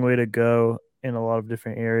 There's a long way to go in a lot of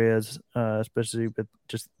different areas, especially with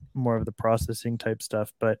just more of the processing type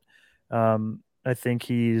stuff. But I think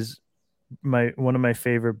he's one of my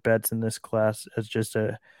favorite bets in this class as just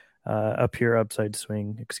a pure upside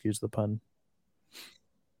swing. Excuse the pun.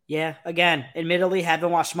 Yeah, again, admittedly,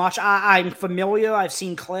 haven't watched much. I'm familiar. I've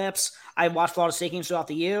seen clips. I've watched a lot of state games throughout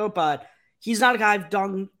the year, but he's not a guy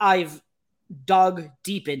I've dug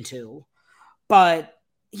deep into. But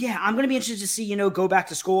yeah, I'm going to be interested to see, go back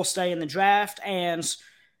to school, stay in the draft. And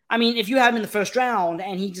I mean, if you have him in the first round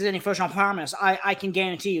and he's getting first round promise, I can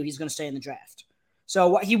guarantee you he's going to stay in the draft.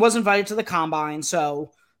 So he was invited to the combine,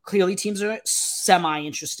 so clearly teams are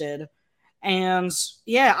semi-interested. And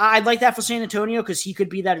yeah, I'd like that for San Antonio because he could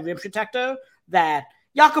be that rim protector. That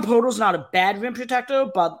Jakob Poeltl's not a bad rim protector,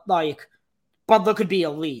 but like Butler could be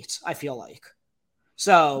elite, I feel like.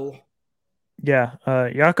 So yeah,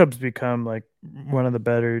 Jakob's become like one of the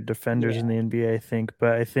better defenders in the NBA, I think.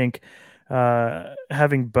 But I think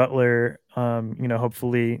having Butler,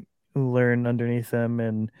 hopefully learn underneath him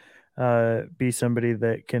and be somebody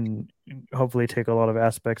that can hopefully take a lot of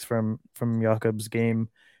aspects from Jakob's game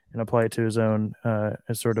and apply it to his own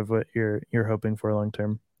is sort of what you're hoping for long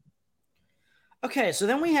term. Okay, so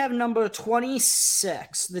then we have number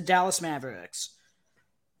 26, the Dallas Mavericks.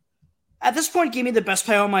 At this point, give me the best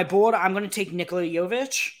player on my board. I'm going to take Nikola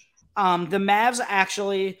Jovic. The Mavs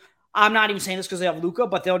actually, I'm not even saying this because they have Luka,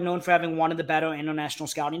 but they're known for having one of the better international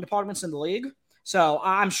scouting departments in the league. So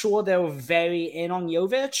I'm sure they're very in on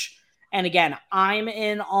Jovic. And again, I'm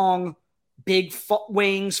in on big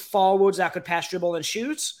wings, forwards that could pass, dribble, and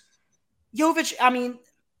shoot. Jovic, I mean,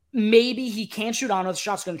 maybe he can shoot. I don't know if the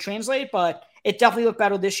shot's going to translate, but it definitely looked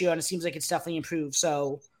better this year, and it seems like it's definitely improved.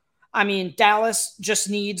 So, I mean, Dallas just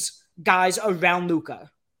needs guys around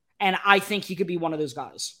Luka, and I think he could be one of those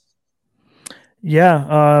guys.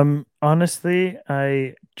 Yeah, honestly,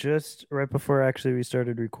 I just right before actually we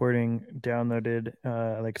started recording downloaded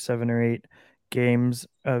like 7 or 8 games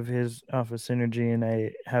of his off of Synergy, and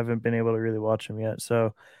I haven't been able to really watch him yet.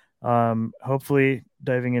 So hopefully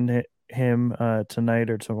diving into him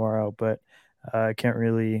tonight or tomorrow, but I can't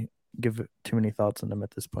really give too many thoughts on him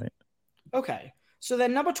at this point. Okay, so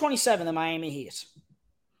then number 27, the Miami Heat.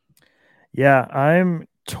 Yeah, I'm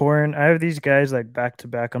torn. I have these guys like back to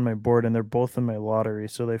back on my board, and they're both in my lottery,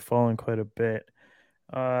 so they've fallen quite a bit.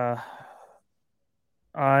 I'm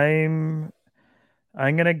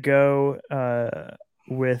gonna go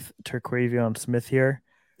with Terquavion Smith here.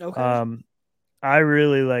 Okay. I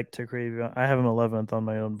really like Terquavion. I have him 11th on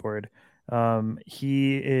my own board.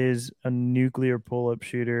 He is a nuclear pull-up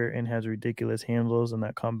shooter and has ridiculous handles, and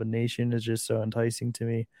that combination is just so enticing to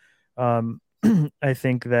me. I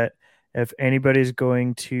think that if anybody's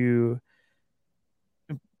going to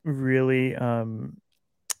really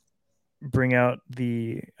bring out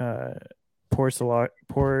the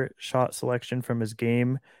poor shot selection from his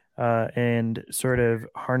game and sort of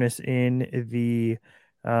harness in the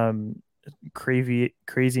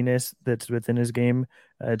craziness that's within his game,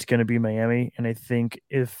 it's going to be Miami. And I think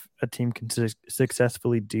if a team can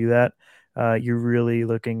successfully do that, you're really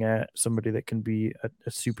looking at somebody that can be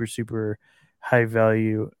a super, super high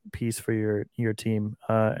value piece for your team.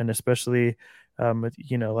 And especially with,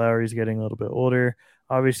 Lowry's getting a little bit older.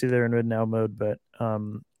 Obviously they're in win now mode, but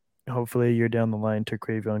hopefully a year down the line,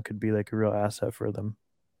 Terquavion could be like a real asset for them.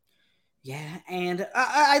 Yeah, and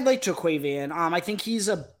I like Terquavion. I think he's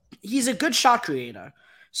a good shot creator.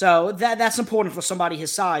 So that's important for somebody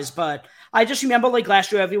his size. But I just remember like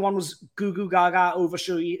last year, everyone was goo goo gaga over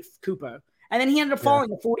Sharif Cooper. And then he ended up falling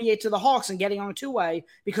to 48 to the Hawks and getting on a two-way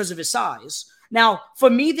because of his size. Now, for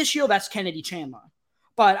me this year, that's Kennedy Chandler.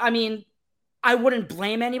 But, I mean, I wouldn't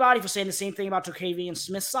blame anybody for saying the same thing about Terquavion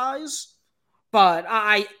Smith's size. But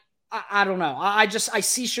I don't know. I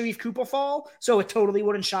see Sharif Cooper fall, so it totally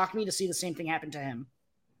wouldn't shock me to see the same thing happen to him.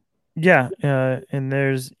 Yeah, and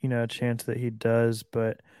there's a chance that he does,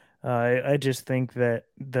 but I just think that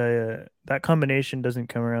that combination doesn't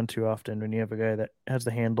come around too often when you have a guy that has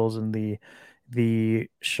the handles and the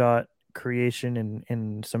shot creation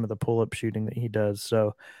and some of the pull up shooting that he does.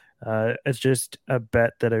 So it's just a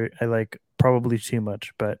bet that I like probably too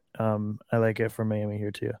much, but I like it for Miami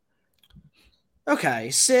here too. Okay,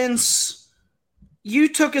 since you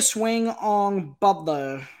took a swing on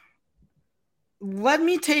Butler, let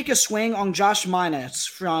me take a swing on Josh Minott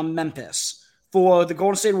from Memphis for the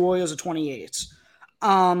Golden State Warriors of 28.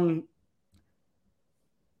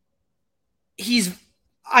 He's,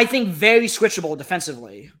 I think, very switchable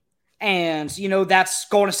defensively. And, that's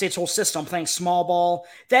Golden State's whole system, playing small ball.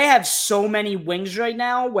 They have so many wings right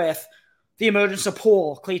now with the emergence of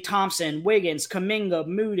Poole, Klay Thompson, Wiggins, Kuminga,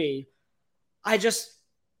 Moody.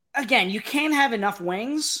 Again, you can't have enough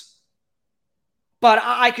wings. But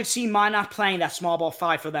I could see Minott playing that small ball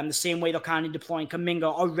 5 for them the same way they're kind of deploying Kuminga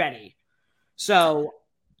already. So,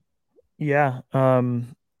 yeah,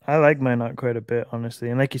 I like Minott quite a bit,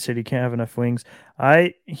 honestly. And like you said, he can't have enough wings.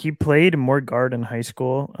 He played more guard in high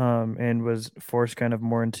school, and was forced kind of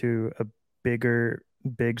more into a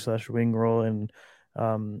big/wing role in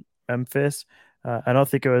Memphis. I don't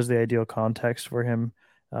think it was the ideal context for him.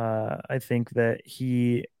 I think that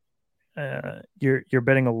he you're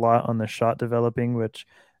betting a lot on the shot developing, which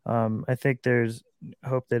I think there's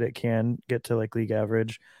hope that it can get to like league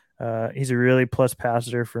average. He's a really plus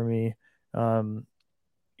passer for me.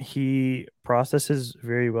 He processes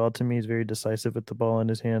very well to me. He's very decisive with the ball in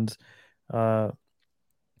his hands. Uh,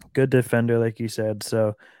 Good defender, like you said.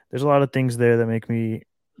 So there's a lot of things there that make me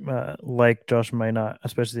like Josh Minot,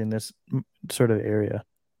 especially in this sort of area.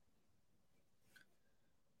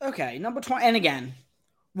 Okay, number 20. And again,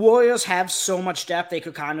 Warriors have so much depth, they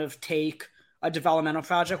could kind of take a developmental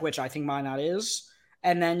project, which I think Minot is,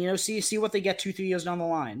 and then, see what they get 2-3 years down the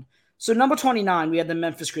line. So number 29, we have the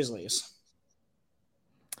Memphis Grizzlies.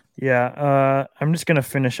 Yeah, I'm just gonna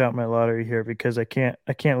finish out my lottery here because I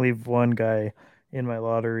can't leave one guy in my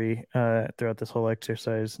lottery throughout this whole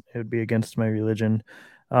exercise. It would be against my religion.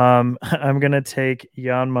 I'm gonna take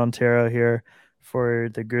Jan Montero here for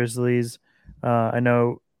the Grizzlies. I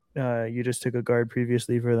know you just took a guard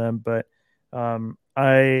previously for them, but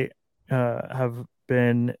I have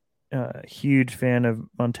been a huge fan of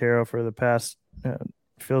Montero for the past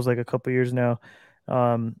feels like a couple years now.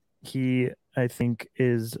 He, I think,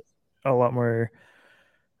 is a lot more.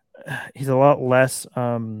 He's a lot less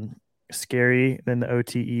scary than the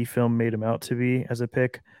OTE film made him out to be as a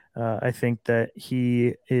pick. I think that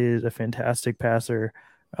he is a fantastic passer,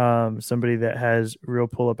 somebody that has real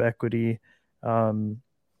pull-up equity,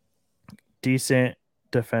 decent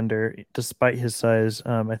defender despite his size.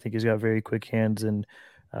 I think he's got very quick hands and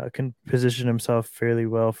can position himself fairly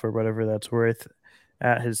well for whatever that's worth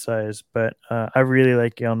at his size. But I really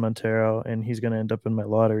like Jan Montero, and he's going to end up in my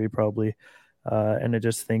lottery probably. And I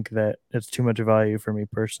just think that it's too much value for me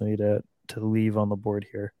personally to leave on the board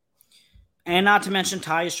here. And not to mention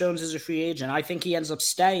Tyus Jones is a free agent. I think he ends up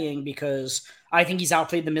staying because I think he's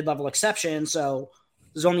outplayed the mid-level exception. So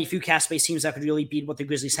there's only a few cap-space teams that could really beat what the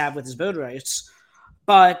Grizzlies have with his bird rights.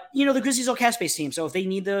 But, the Grizzlies are a cap-space team. So if they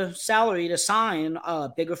need the salary to sign a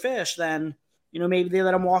bigger fish, then, maybe they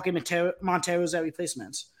let him walk in Montero's at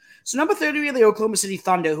replacements. So number 30, we have the Oklahoma City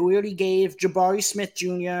Thunder, who we already gave Jabari Smith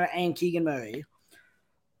Jr. and Keegan Murray.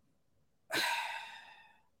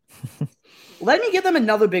 Let me give them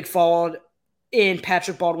another big forward in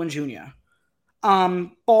Patrick Baldwin Jr.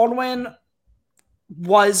 Baldwin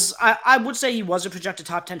was, I would say he was a projected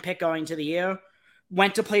top 10 pick going into the year.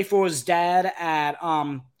 Went to play for his dad at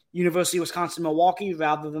University of Wisconsin-Milwaukee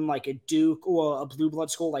rather than like a Duke or a blue blood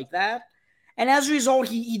school like that. And as a result,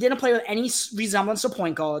 he didn't play with any resemblance to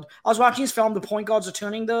point guard. I was watching his film. The point guards are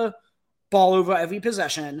turning the ball over every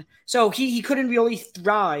possession. So he couldn't really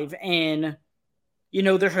thrive in,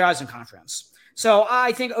 the Horizon Conference. So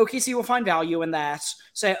I think OKC will find value in that.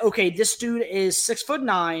 Say, okay, this dude is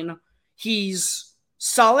 6'9". He's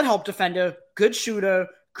solid help defender, good shooter,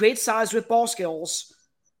 great size with ball skills.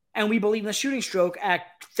 And we believe in the shooting stroke at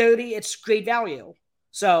 30, it's great value.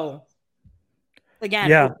 So again,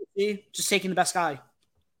 yeah, OKC, just taking the best guy.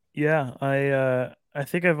 Yeah, I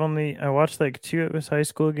think I watched like 2 of his high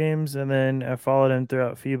school games, and then I followed him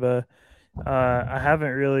throughout FIBA. I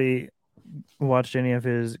haven't really watched any of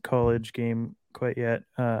his college game quite yet.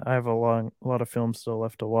 I have a lot of film still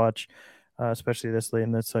left to watch, especially this late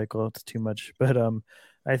in the cycle. It's too much, but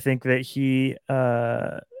I think that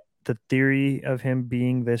the theory of him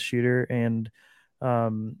being this shooter, and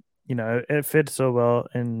it fits so well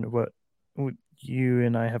in what you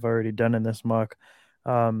and I have already done in this mock.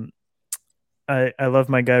 I love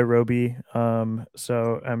my guy Roby,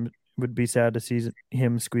 so I would be sad to see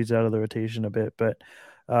him squeeze out of the rotation a bit, but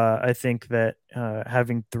I think that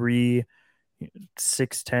having 3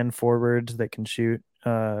 6'10" forwards that can shoot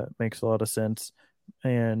makes a lot of sense.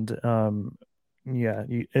 And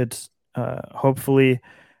it's hopefully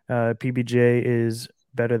PBJ is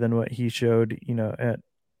better than what he showed, at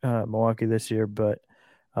Milwaukee this year. But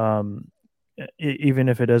even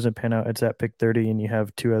if it doesn't pan out, it's at pick 30, and you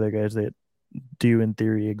have 2 other guys that do in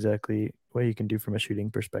theory exactly what you can do from a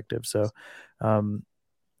shooting perspective. So, I'm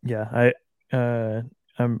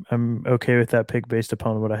okay with that pick based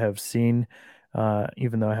upon what I have seen,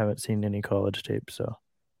 even though I haven't seen any college tape. So,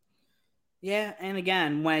 yeah, and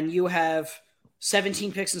again, when you have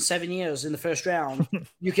 17 picks in 7 years in the first round,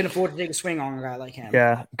 you can afford to take a swing on a guy like him.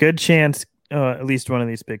 Yeah, good chance at least one of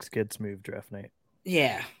these picks gets moved draft night.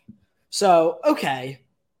 Yeah. So, okay.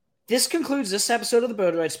 This concludes this episode of the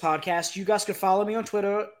Bird Rights Podcast. You guys can follow me on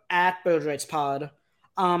Twitter at Bird Rights Pod.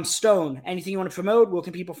 Stone, anything you want to promote? Where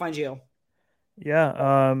can people find you?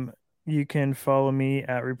 Yeah, you can follow me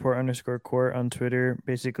at report_court on Twitter.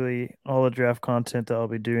 Basically, all the draft content that I'll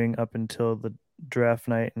be doing up until the draft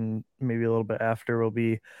night and maybe a little bit after will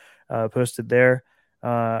be posted there.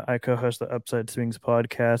 I co-host the Upside Swings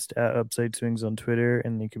podcast at Upside Swings on Twitter,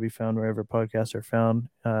 and they can be found wherever podcasts are found.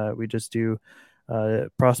 We just do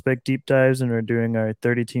prospect deep dives, and we're doing our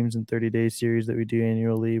 30 teams in 30 days series that we do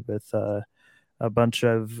annually with a bunch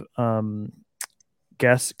of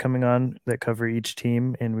guests coming on that cover each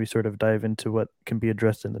team, and we sort of dive into what can be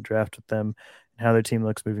addressed in the draft with them and how their team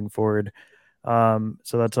looks moving forward. So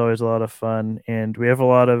that's always a lot of fun, and we have a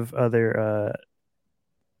lot of other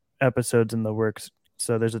episodes in the works.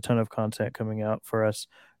 So there's a ton of content coming out for us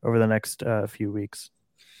over the next few weeks.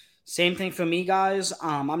 Same thing for me, guys.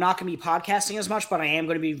 I'm not going to be podcasting as much, but I am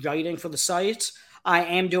going to be writing for the site. I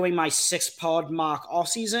am doing my 6-pod mock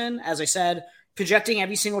offseason. As I said, projecting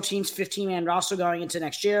every single team's 15-man roster going into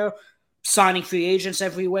next year, signing free agents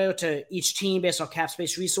everywhere to each team based on cap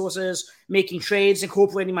space resources, making trades,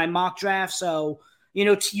 incorporating my mock draft. So,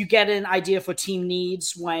 you get an idea for team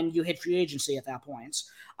needs when you hit free agency at that point.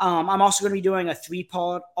 I'm also going to be doing a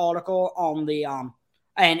 3-part article on the an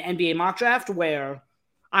NBA mock draft where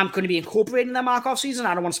I'm going to be incorporating that mock off season.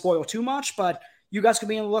 I don't want to spoil too much, but you guys can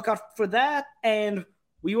be on the lookout for that. And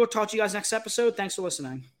we will talk to you guys next episode. Thanks for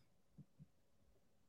listening.